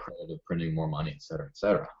on the credit of printing more money, et cetera, et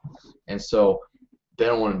cetera. And so they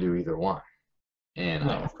don't want to do either one. And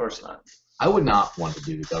no, of course not. I would not want to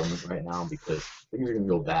be the government right now because things are going to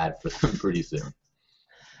go bad for them pretty soon.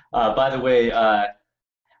 By the way,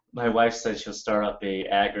 my wife said she'll start up a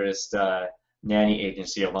agorist nanny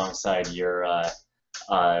agency alongside your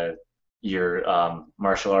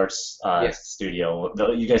martial arts studio.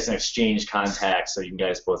 You guys can exchange contacts so you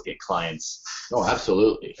guys both get clients. Oh,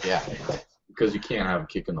 absolutely, yeah. Because you can't have a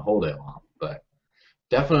kick in the whole day long. But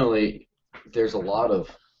definitely, there's a lot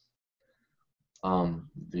of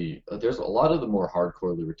the more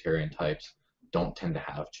hardcore libertarian types don't tend to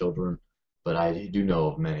have children, but I do know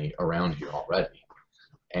of many around here already.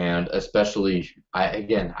 And especially,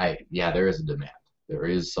 there is a demand. There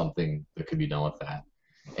is something that could be done with that.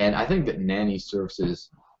 And I think that nanny services,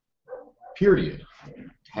 period,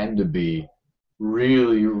 tend to be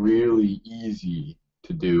really, really easy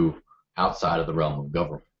to do outside of the realm of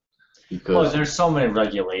government. Because there's so many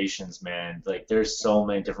regulations, man. Like, there's so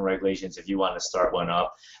many different regulations if you want to start one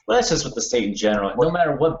up. But that's just with the state in general. No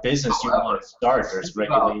matter what business you want to start, there's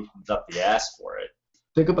regulations up the ass for it.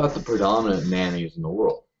 Think about the predominant nannies in the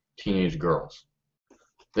world, teenage girls.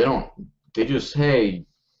 They just, hey,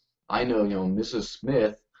 I know, Mrs.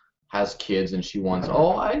 Smith has kids and she wants,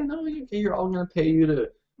 I know you're all going to pay you to,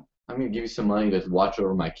 I'm going to give you some money to watch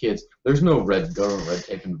over my kids. There's no government red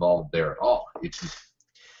tape involved there at all.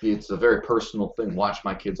 It's a very personal thing. Watch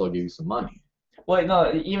my kids, I'll give you some money. Well,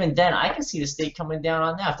 no, even then, I can see the state coming down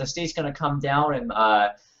on that. If the state's going to come down and,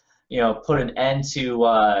 put an end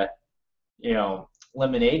to,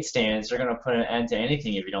 lemonade stands, they're going to put an end to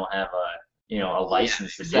anything if you don't have a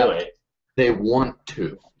license to do it. They want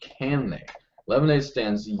to. Can they? Lemonade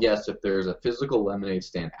stands, yes, if there's a physical lemonade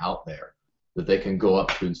stand out there that they can go up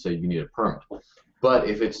to and say you need a permit. But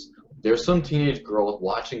if there's some teenage girl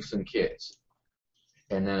watching some kids,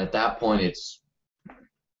 and then at that point it's,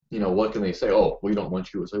 what can they say? Oh, we don't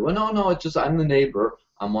want you to say, well, no, it's just I'm the neighbor,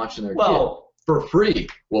 I'm watching their kid. For free.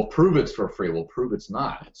 We'll prove it's for free. We'll prove it's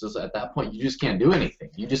not. It's just at that point you just can't do anything.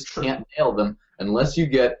 You just can't nail them unless you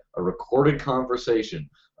get a recorded conversation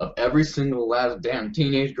of every single last damn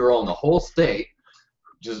teenage girl in the whole state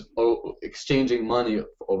just exchanging money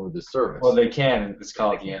over the service. Well, they can. It's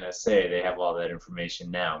called the NSA. They have all that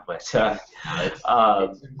information now. But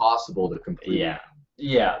it's impossible to complete. Yeah.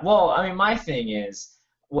 Yeah. Well, I mean, my thing is,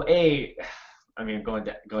 going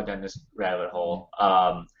down this rabbit hole.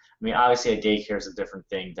 I mean, obviously, a daycare is a different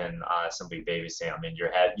thing than somebody babysitting. I mean,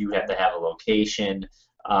 you have to have a location.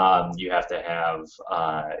 You have to have,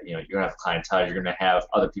 you're going to have clientele. You're going to have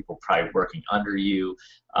other people probably working under you,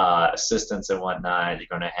 assistants and whatnot. You're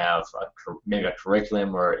going to have maybe a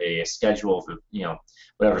curriculum or a schedule for,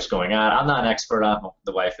 whatever's going on. I'm not an expert on what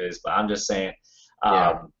the wife is, but I'm just saying,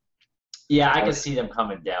 I can see them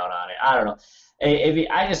coming down on it. I don't know.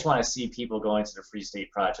 I just want to see people going to the Free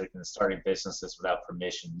State Project and starting businesses without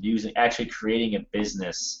permission, actually creating a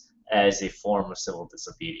business as a form of civil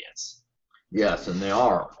disobedience. Yes, and they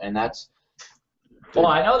are, and that's Well,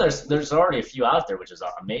 I know there's already a few out there, which is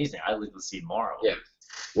amazing. I'd like to see more of them. Yeah.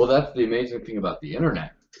 Well, that's the amazing thing about the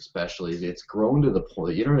internet, especially, is it's grown to the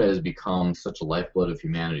point. The internet has become such a lifeblood of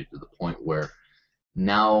humanity to the point where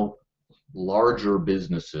now larger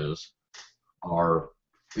businesses are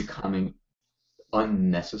becoming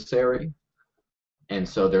unnecessary, and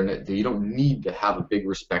so you don't need to have a big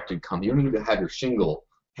respected company. You don't need to have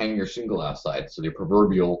hang your shingle outside, so the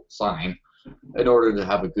proverbial sign, in order to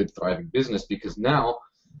have a good thriving business, because now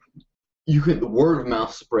the word of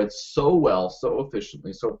mouth spreads so well, so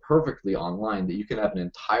efficiently, so perfectly online that you can have an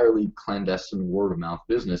entirely clandestine word of mouth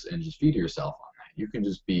business and just feed yourself on that. You can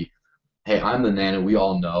just be, hey, I'm the nana, we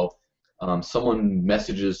all know. Someone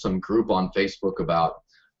messages some group on Facebook about,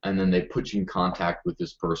 and then they put you in contact with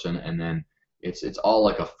this person, and then it's all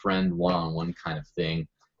like a friend one-on-one kind of thing,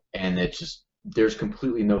 and it's just there's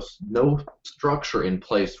completely no structure in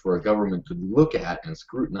place for a government to look at and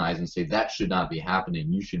scrutinize and say that should not be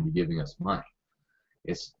happening. You should be giving us money.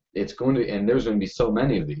 It's going to, and there's going to be so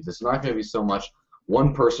many of these. It's not going to be so much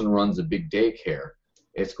one person runs a big daycare.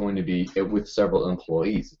 It's going to be with several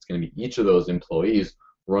employees. It's going to be each of those employees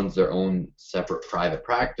runs their own separate private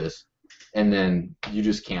practice, and then you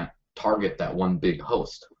just can't target that one big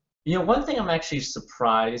host. You know, one thing I'm actually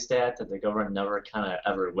surprised at that the government never kind of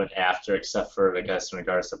ever went after, except for, I guess, in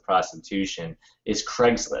regards to prostitution, is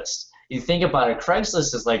Craigslist. You think about it,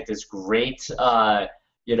 Craigslist is like this great, agorist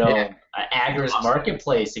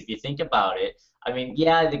marketplace, if you think about it. I mean,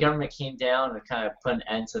 yeah, the government came down and kind of put an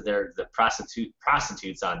end to the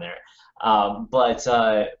prostitutes on there. But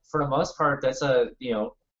for the most part, that's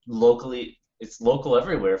it's local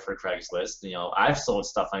everywhere for Craigslist. You know, I've sold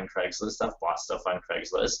stuff on Craigslist. I've bought stuff on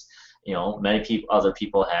Craigslist. You know, many other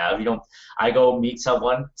people have. I go meet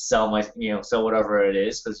someone, sell whatever it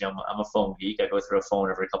is, because I'm a phone geek. I go through a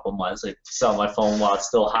phone every couple of months. I sell my phone while it's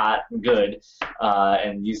still hot and good,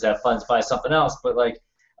 and use that funds to buy something else. But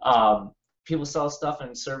people sell stuff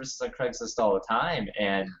and services on Craigslist all the time,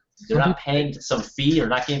 and they're not paying some fee or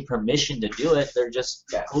not getting permission to do it. They're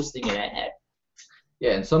just posting an ad.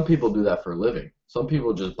 Yeah, and some people do that for a living. Some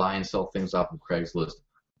people just buy and sell things off of Craigslist,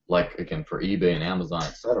 like, again, for eBay and Amazon,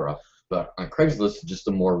 etc. But on Craigslist, it's just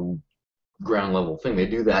a more ground level thing. They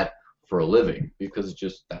do that for a living because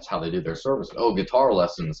that's how they do their service. Oh, guitar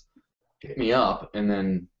lessons, hit me up, and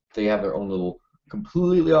then they have their own little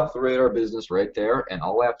completely off the radar business right there, and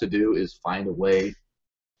all I have to do is find a way,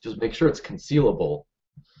 just make sure it's concealable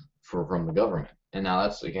from the government. And now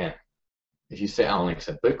that's, again, if you say I only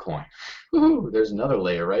accept Bitcoin, there's another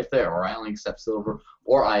layer right there, or I only accept silver,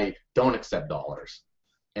 or I don't accept dollars.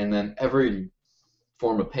 And then every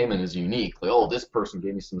form of payment is unique. Like, oh, this person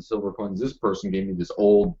gave me some silver coins, this person gave me this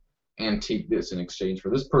old antique this in exchange for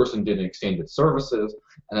this person didn't exchange its services.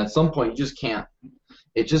 And at some point you just can't,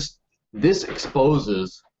 this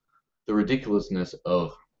exposes the ridiculousness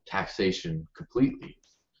of taxation completely,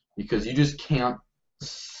 because you just can't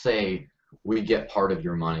say we get part of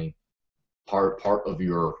your money, part of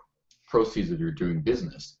your proceeds of your doing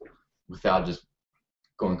business, without just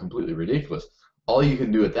going completely ridiculous. All you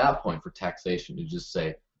can do at that point for taxation is just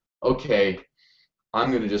say, okay, I'm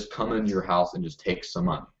going to just come into your house and just take some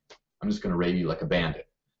money. I'm just going to raid you like a bandit.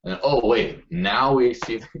 And then, oh wait, now you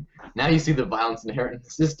see the violence inherent in the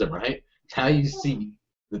system, right? Now you see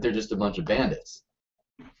that they're just a bunch of bandits,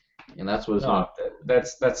 and that's what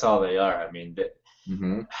it's that's all they are. I mean,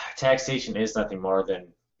 taxation is nothing more than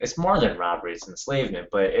robbery. It's enslavement,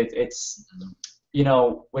 but it's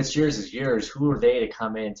what's yours is yours. Who are they to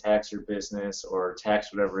come in and tax your business or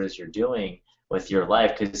tax whatever it is you're doing with your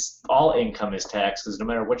life? Because all income is taxed. Because no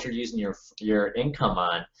matter what you're using your income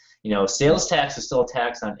on, sales tax is still a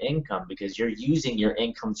tax on income because you're using your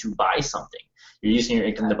income to buy something. You're using your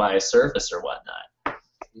income to buy a service or whatnot.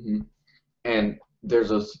 Mm-hmm. And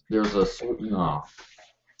there's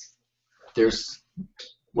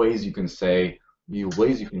ways you can say,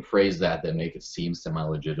 ways you can phrase that make it seem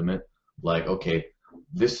semi-legitimate. Like, okay,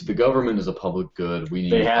 the government is a public good.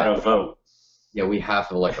 They had a vote. Yeah, we have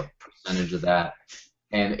to like a percentage of that.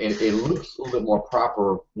 And it looks a little bit more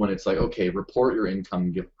proper when it's like, okay, report your income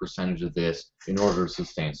and give a percentage of this in order to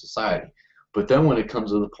sustain society. But then when it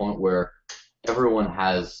comes to the point where everyone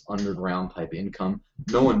has underground type income,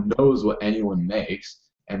 no one knows what anyone makes,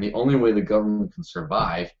 and the only way the government can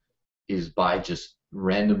survive is by just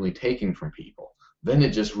randomly taking from people. Then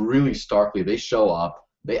it just really starkly, they show up,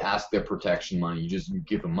 they ask their protection money, you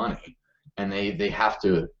give them money, and they have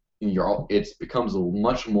to, it becomes a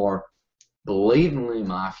much more blatantly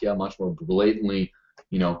mafia, much more blatantly,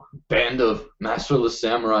 band of masterless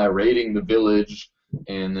samurai raiding the village,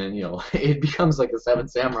 and then, it becomes like a Seven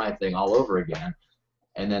Samurai thing all over again.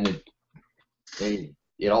 And then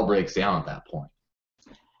it all breaks down at that point.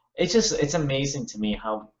 It's amazing to me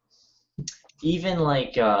how even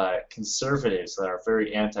like conservatives that are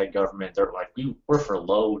very anti-government, they're like, we're for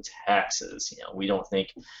low taxes. You know,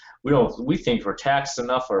 we think we're taxed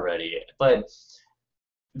enough already, but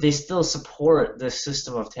they still support the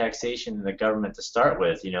system of taxation in the government to start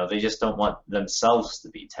with. You know, they just don't want themselves to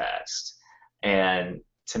be taxed, and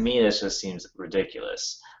to me, this just seems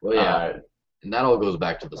ridiculous. Well, yeah, and that all goes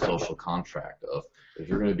back to the social contract of if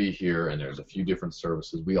you're going to be here and there's a few different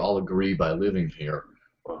services, we all agree by living here.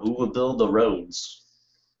 Well, who will build the roads?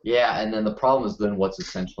 Yeah, and then the problem is then what's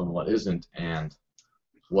essential and what isn't, and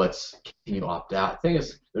can you opt out? The thing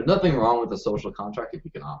is, there's nothing wrong with the social contract if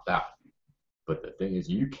you can opt out. But the thing is,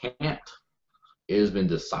 you can't. It has been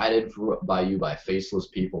decided by you by faceless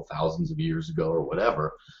people thousands of years ago or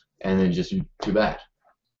whatever, and then just too bad.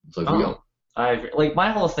 It's like, I agree. Like,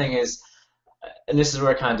 my whole thing is, and this is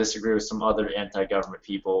where I kind of disagree with some other anti-government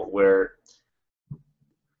people, where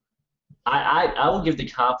I will give the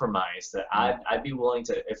compromise that I'd be willing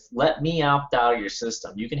to, let me opt out of your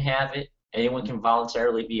system. You can have it. Anyone can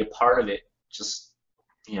voluntarily be a part of it. Just,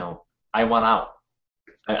 you know, I want out.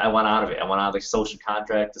 I want out of it. I want out of the social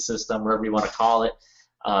contract, the system, whatever you want to call it.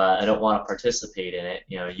 I don't want to participate in it.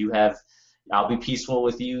 You know, I'll be peaceful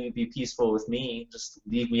with you. You be peaceful with me. Just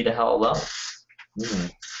leave me the hell alone. Mm-hmm.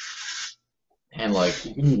 And like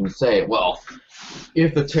you can even say, well,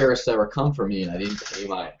 if the terrorists ever come for me and I didn't pay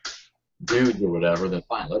my dues or whatever, then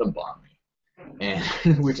fine, let them bomb me.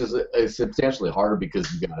 And which is substantially harder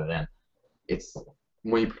because you got to then. It's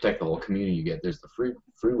when you protect the whole community, there's the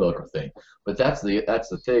freeloader thing. But that's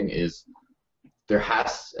the thing is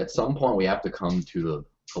at some point we have to come to the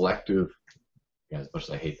collective, as much as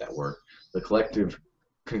I hate that word, the collective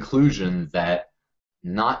conclusion that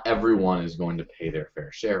not everyone is going to pay their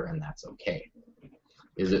fair share, and that's okay.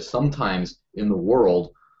 Is that sometimes in the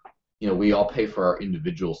world, you know, we all pay for our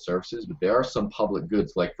individual services, but there are some public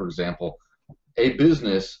goods, like for example, a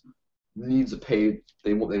business needs to pay.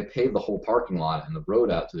 They pave the whole parking lot and the road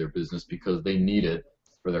out to their business because they need it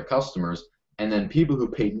for their customers, and then people who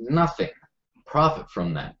paid nothing profit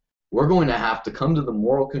from that. We're going to have to come to the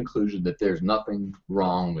moral conclusion that there's nothing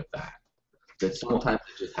wrong with that. That sometimes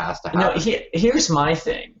it just has to happen. You know, here's my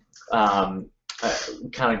thing. Kind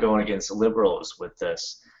of going against liberals with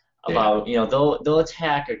this about, you know, they'll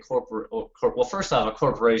attack a well, first off, a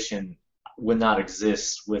corporation would not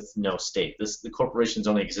exist with no state. The corporations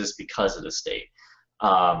only exist because of the state.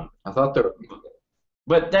 I thought there.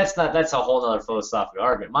 But that's a whole other philosophical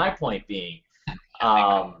argument. My point being,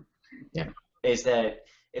 is that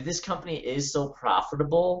if this company is so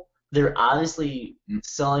profitable, they're obviously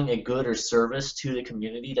selling a good or service to the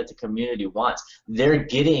community that the community wants. They're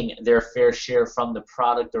getting their fair share from the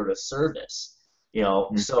product or the service, you know.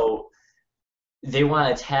 So they want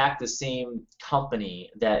to attack the same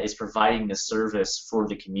company that is providing the service for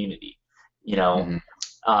the community, you know.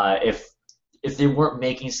 If they weren't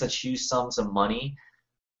making such huge sums of money,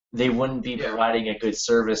 they wouldn't be providing a good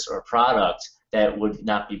service or product that would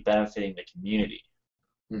not be benefiting the community.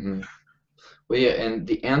 Well, yeah, and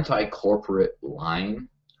the anti-corporate line,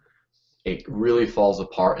 it really falls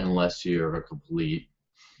apart unless you're a complete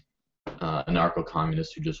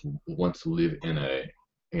anarcho-communist who just wants to live in a,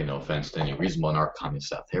 you know, offense to any reasonable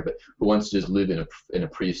anarcho-communist out there, but who wants to just live in a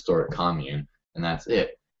prehistoric commune, and that's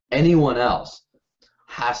it. Anyone else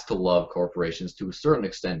has to love corporations to a certain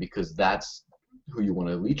extent because that's who you want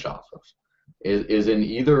to leech off of. Is in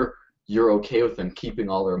either you're okay with them keeping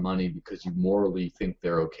all their money because you morally think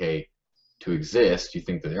they're okay to exist, you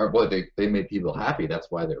think that they are, boy, they made people happy, that's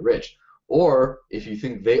why they're rich. Or if you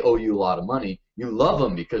think they owe you a lot of money, you love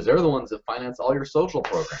them because they're the ones that finance all your social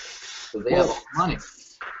programs. So they have all the money.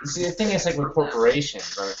 See, the thing is, like with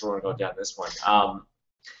corporations, I don't know if we want to go down this one,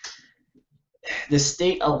 the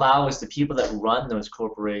state allows the people that run those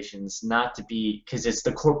corporations not to be, because it's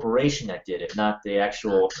the corporation that did it, not the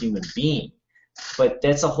actual human being. But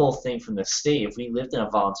that's a whole thing from the state. If we lived in a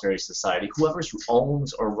voluntary society, whoever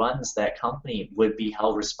owns or runs that company would be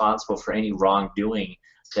held responsible for any wrongdoing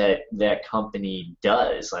that that company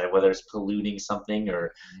does, like whether it's polluting something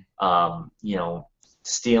or, you know,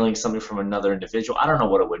 stealing something from another individual. I don't know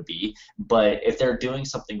what it would be, but if they're doing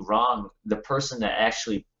something wrong, the person that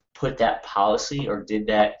actually put that policy or did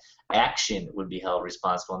that action would be held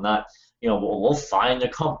responsible. Not, you know, we'll fine the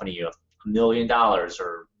company $1 million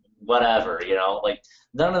or whatever, you know, like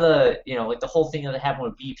none of the, you know, like the whole thing that happened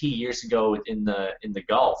with BP years ago in the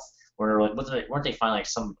Gulf, where like weren't they fined like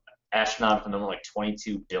some astronomical number, like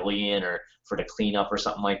 22 billion, or for the cleanup or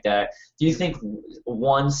something like that. Do you think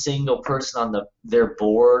one single person on their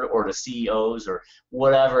board, or the CEOs, or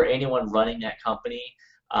whatever, anyone running that company,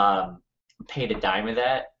 paid a dime of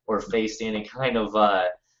that, or faced any kind of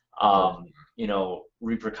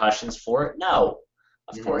repercussions for it? No,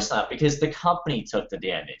 of course not, because the company took the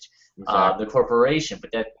damage, Exactly. the corporation.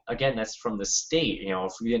 But that, again, that's from the state.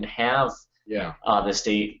 If we didn't have the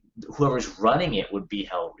state, whoever's running it would be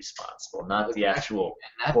held responsible, not the actual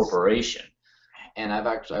corporation. And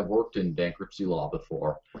I've worked in bankruptcy law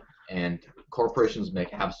before, and corporations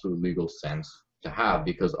make absolute legal sense to have,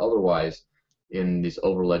 because otherwise, in this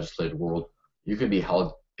over-legislated world, you can be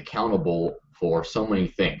held accountable for so many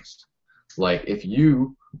things. Like if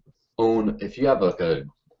you have like a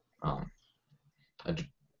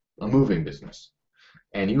moving business,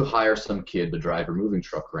 and you hire some kid to drive your moving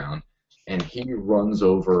truck around, and he runs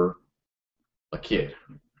over a kid,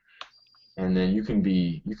 and then you can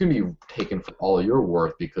be taken for all your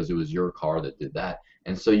worth because it was your car that did that.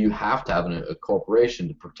 And so you have to have a corporation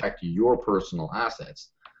to protect your personal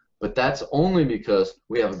assets. But that's only because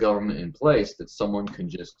we have a government in place that someone can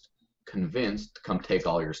just convince to come take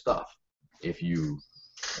all your stuff.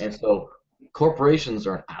 And so corporations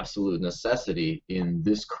are an absolute necessity in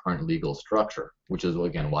this current legal structure, which is,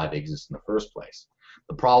 again, why they exist in the first place.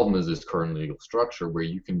 The problem is this current legal structure where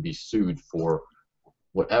you can be sued for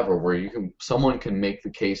whatever, where someone can make the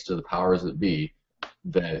case to the powers that be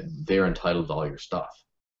that they're entitled to all your stuff.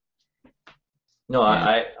 No,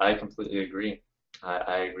 I completely agree.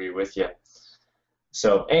 I agree with you.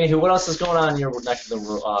 So, anywho, what else is going on in your neck of the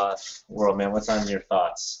world, man? What's on your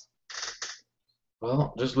thoughts?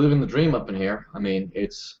 Well, just living the dream up in here. I mean,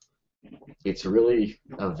 it's really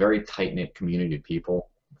a very tight-knit community of people,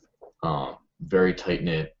 very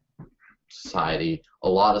tight-knit society. A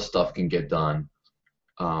lot of stuff can get done.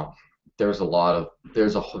 There's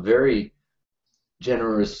a very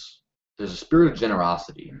generous, there's a spirit of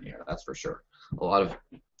generosity in here, that's for sure. A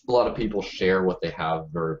lot of people share what they have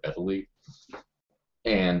very readily.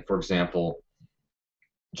 And for example,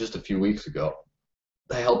 just a few weeks ago,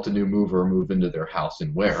 I helped a new mover move into their house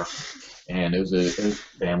in Ware, and it was a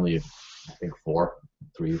family of, I think,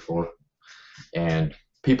 3 or 4, and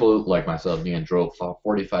people like myself drove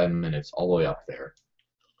 45 minutes all the way up there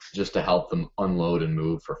just to help them unload and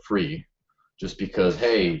move for free, just because,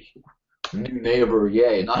 hey, new neighbor,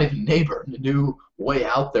 yay, not even neighbor, new way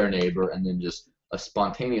out there neighbor, and then just a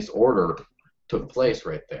spontaneous order took place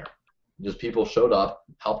right there. Just people showed up,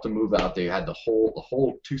 helped them move out. They had the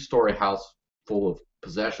whole 2-story house full of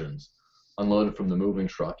possessions unloaded from the moving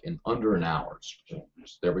truck in under an hour. So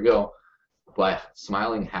there we go. By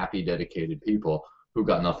smiling, happy, dedicated people who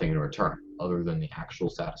got nothing in return other than the actual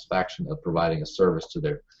satisfaction of providing a service to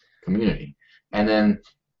their community. And then,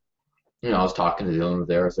 I was talking to the owner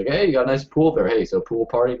there. I was like, hey, you got a nice pool there. Hey, so pool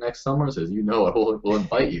party next summer? He says, we'll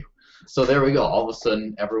invite you. So there we go. All of a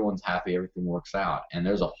sudden, everyone's happy. Everything works out. And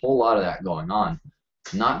there's a whole lot of that going on,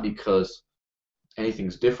 not because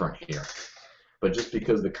anything's different here, but just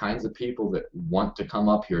because the kinds of people that want to come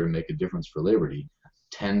up here to make a difference for liberty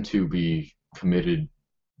tend to be committed,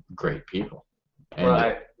 great people. And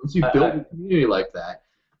once you build a community like that,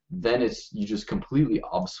 then you just completely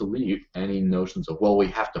obsolete any notions of, well, we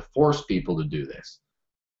have to force people to do this.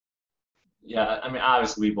 Yeah, I mean,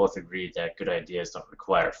 obviously we both agreed that good ideas don't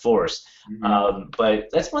require force. Mm-hmm. But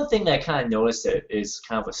that's one thing that I kind of noticed that is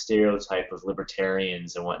kind of a stereotype of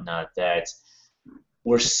libertarians and whatnot, that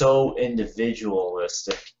we're so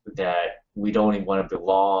individualistic that we don't even want to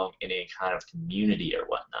belong in any kind of community or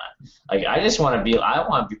whatnot. Like, I want to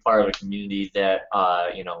be part of a community that,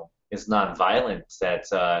 is nonviolent,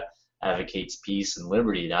 that advocates peace and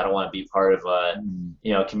liberty. I don't want to be part of a,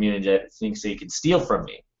 community that thinks they can steal from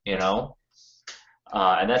me,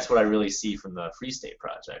 and that's what I really see from the Free State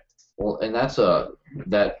Project. Well, and that's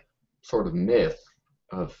that sort of myth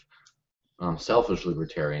of selfish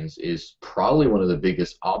libertarians is probably one of the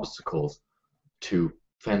biggest obstacles to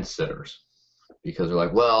fence sitters, because they're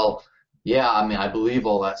like, well, yeah, I mean, I believe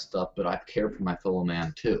all that stuff, but I care for my fellow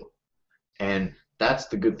man too. And that's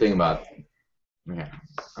the good thing about it. Yeah,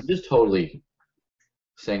 I'm just totally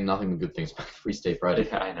saying nothing but good things about Free State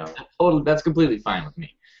Project. Yeah, I know. That's completely fine with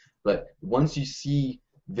me. But once you see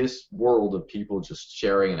this world of people just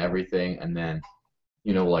sharing and everything, and then,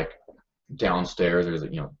 like downstairs there's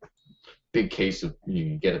a big case of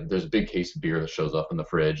there's a big case of beer that shows up in the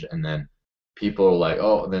fridge, and then people are like,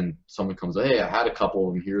 oh, and then someone comes, hey, I had a couple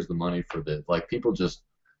of them, here's the money for this. Like, people just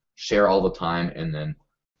share all the time, and then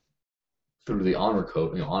through the honor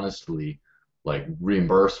code, honestly, like,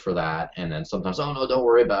 reimburse for that, and then sometimes, oh no, don't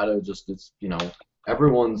worry about it, it's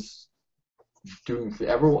everyone's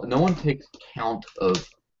no one takes count of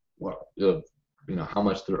what how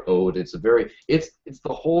much they're owed. It's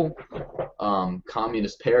the whole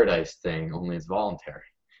communist paradise thing, only it's voluntary.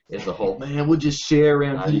 It's the whole, man, we'll just share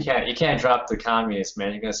around. You can't drop the communist,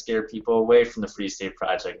 man. You're gonna scare people away from the Free State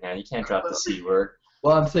Project, man. You can't drop the C word.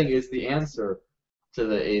 Well, I'm saying it's the answer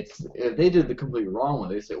to if they did the completely wrong one,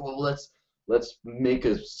 they say, well, let's make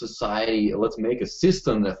a society, let's make a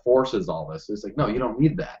system that forces all this. It's like, no, you don't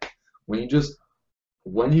need that.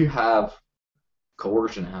 When you have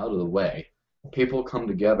coercion out of the way, people come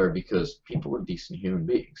together because people are decent human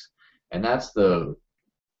beings, and that's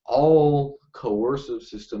all coercive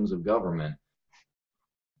systems of government.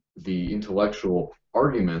 The intellectual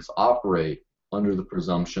arguments operate under the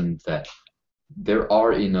presumption that there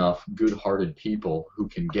are enough good-hearted people who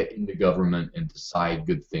can get into government and decide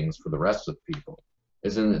good things for the rest of the people.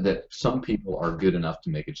 Isn't it that some people are good enough to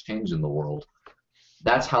make a change in the world?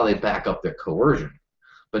 That's how they back up their coercion.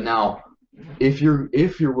 But now, if you're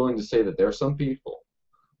willing to say that there are some people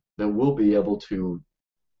that will be able to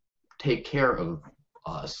take care of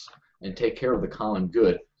us and take care of the common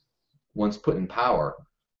good once put in power,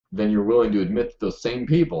 then you're willing to admit that those same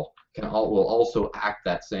people will also act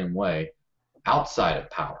that same way outside of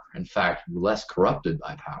power. In fact, less corrupted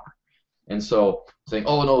by power. And so saying,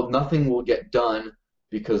 oh no, nothing will get done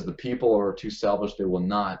because the people are too selfish, they will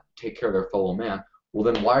not take care of their fellow man. Well,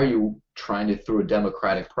 then why are you trying to, through a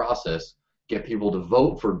democratic process, get people to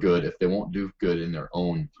vote for good if they won't do good in their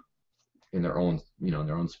own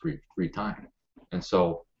free time? And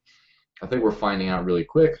so I think we're finding out really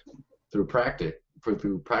quick through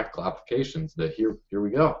practical applications that here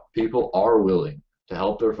we go. People are willing to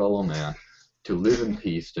help their fellow man, to live in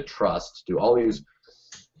peace, to trust, to all these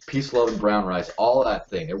peace, love, and brown rice, all that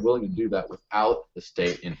thing. They're willing to do that without the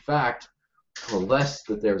state. In fact, the less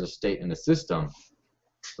that there's a state in the system,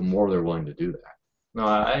 the more they're willing to do that. No,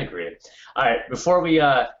 I agree. All right, before we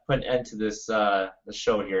put an end to this the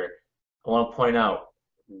show here, I want to point out,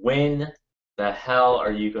 when the hell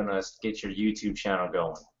are you gonna get your YouTube channel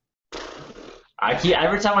going?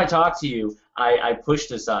 Every time I talk to you, I push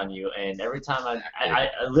this on you, and every time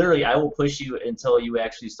I will push you until you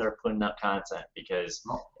actually start putting up content, because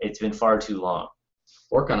it's been far too long.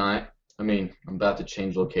 Work on it. I mean, I'm about to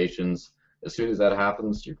change locations. As soon as that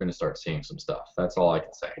happens, you're going to start seeing some stuff. That's all I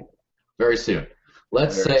can say. Very soon.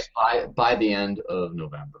 Let's say by the end of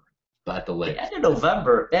November. At the latest. The end of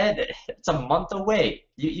November? It's a month away.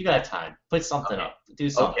 You got time. Put something up. Do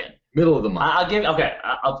something. Okay. Middle of the month.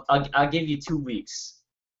 I'll give you 2 weeks.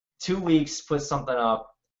 2 weeks. Put something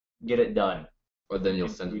up. Get it done. Or then you'll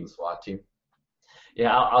send in the SWAT team.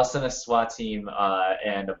 Yeah, I'll send a SWAT team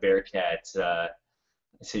and a bearcat to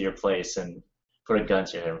your place and put a gun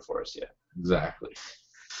to your head and force you. Exactly.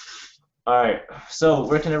 All right. So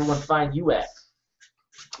where can everyone find you at?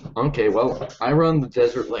 Okay, well, I run the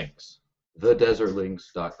Desert Links,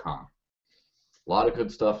 thedesertlinks.com. A lot of good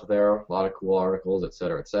stuff there, a lot of cool articles,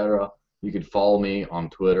 etc., etc. You can follow me on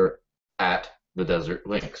Twitter at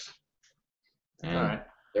thedesertlinks. And all right.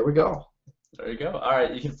 There we go. There you go. All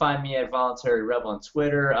right, you can find me at Voluntary Rebel on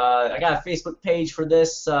Twitter. I got a Facebook page for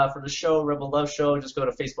this, for the show, Rebel Love Show. Just go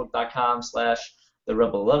to facebook.com/The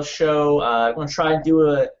Rebel Love Show. I'm going to try and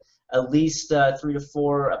do at least 3 to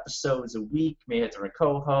 4 episodes a week. May have different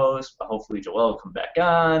co-hosts, but hopefully Joel will come back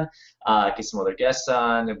on, get some other guests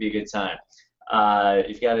on. It'll be a good time.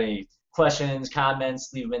 If you got any questions,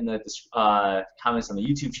 comments, leave them in the comments on the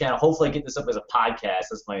YouTube channel. Hopefully I get this up as a podcast.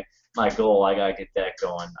 That's my goal. I got to get that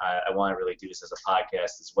going. I want to really do this as a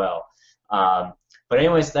podcast as well. But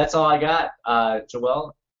anyways, that's all I got.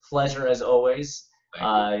 Joel, pleasure as always.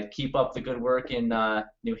 Keep up the good work in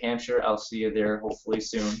New Hampshire. I'll see you there hopefully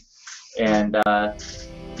soon. And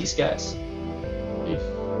peace, guys.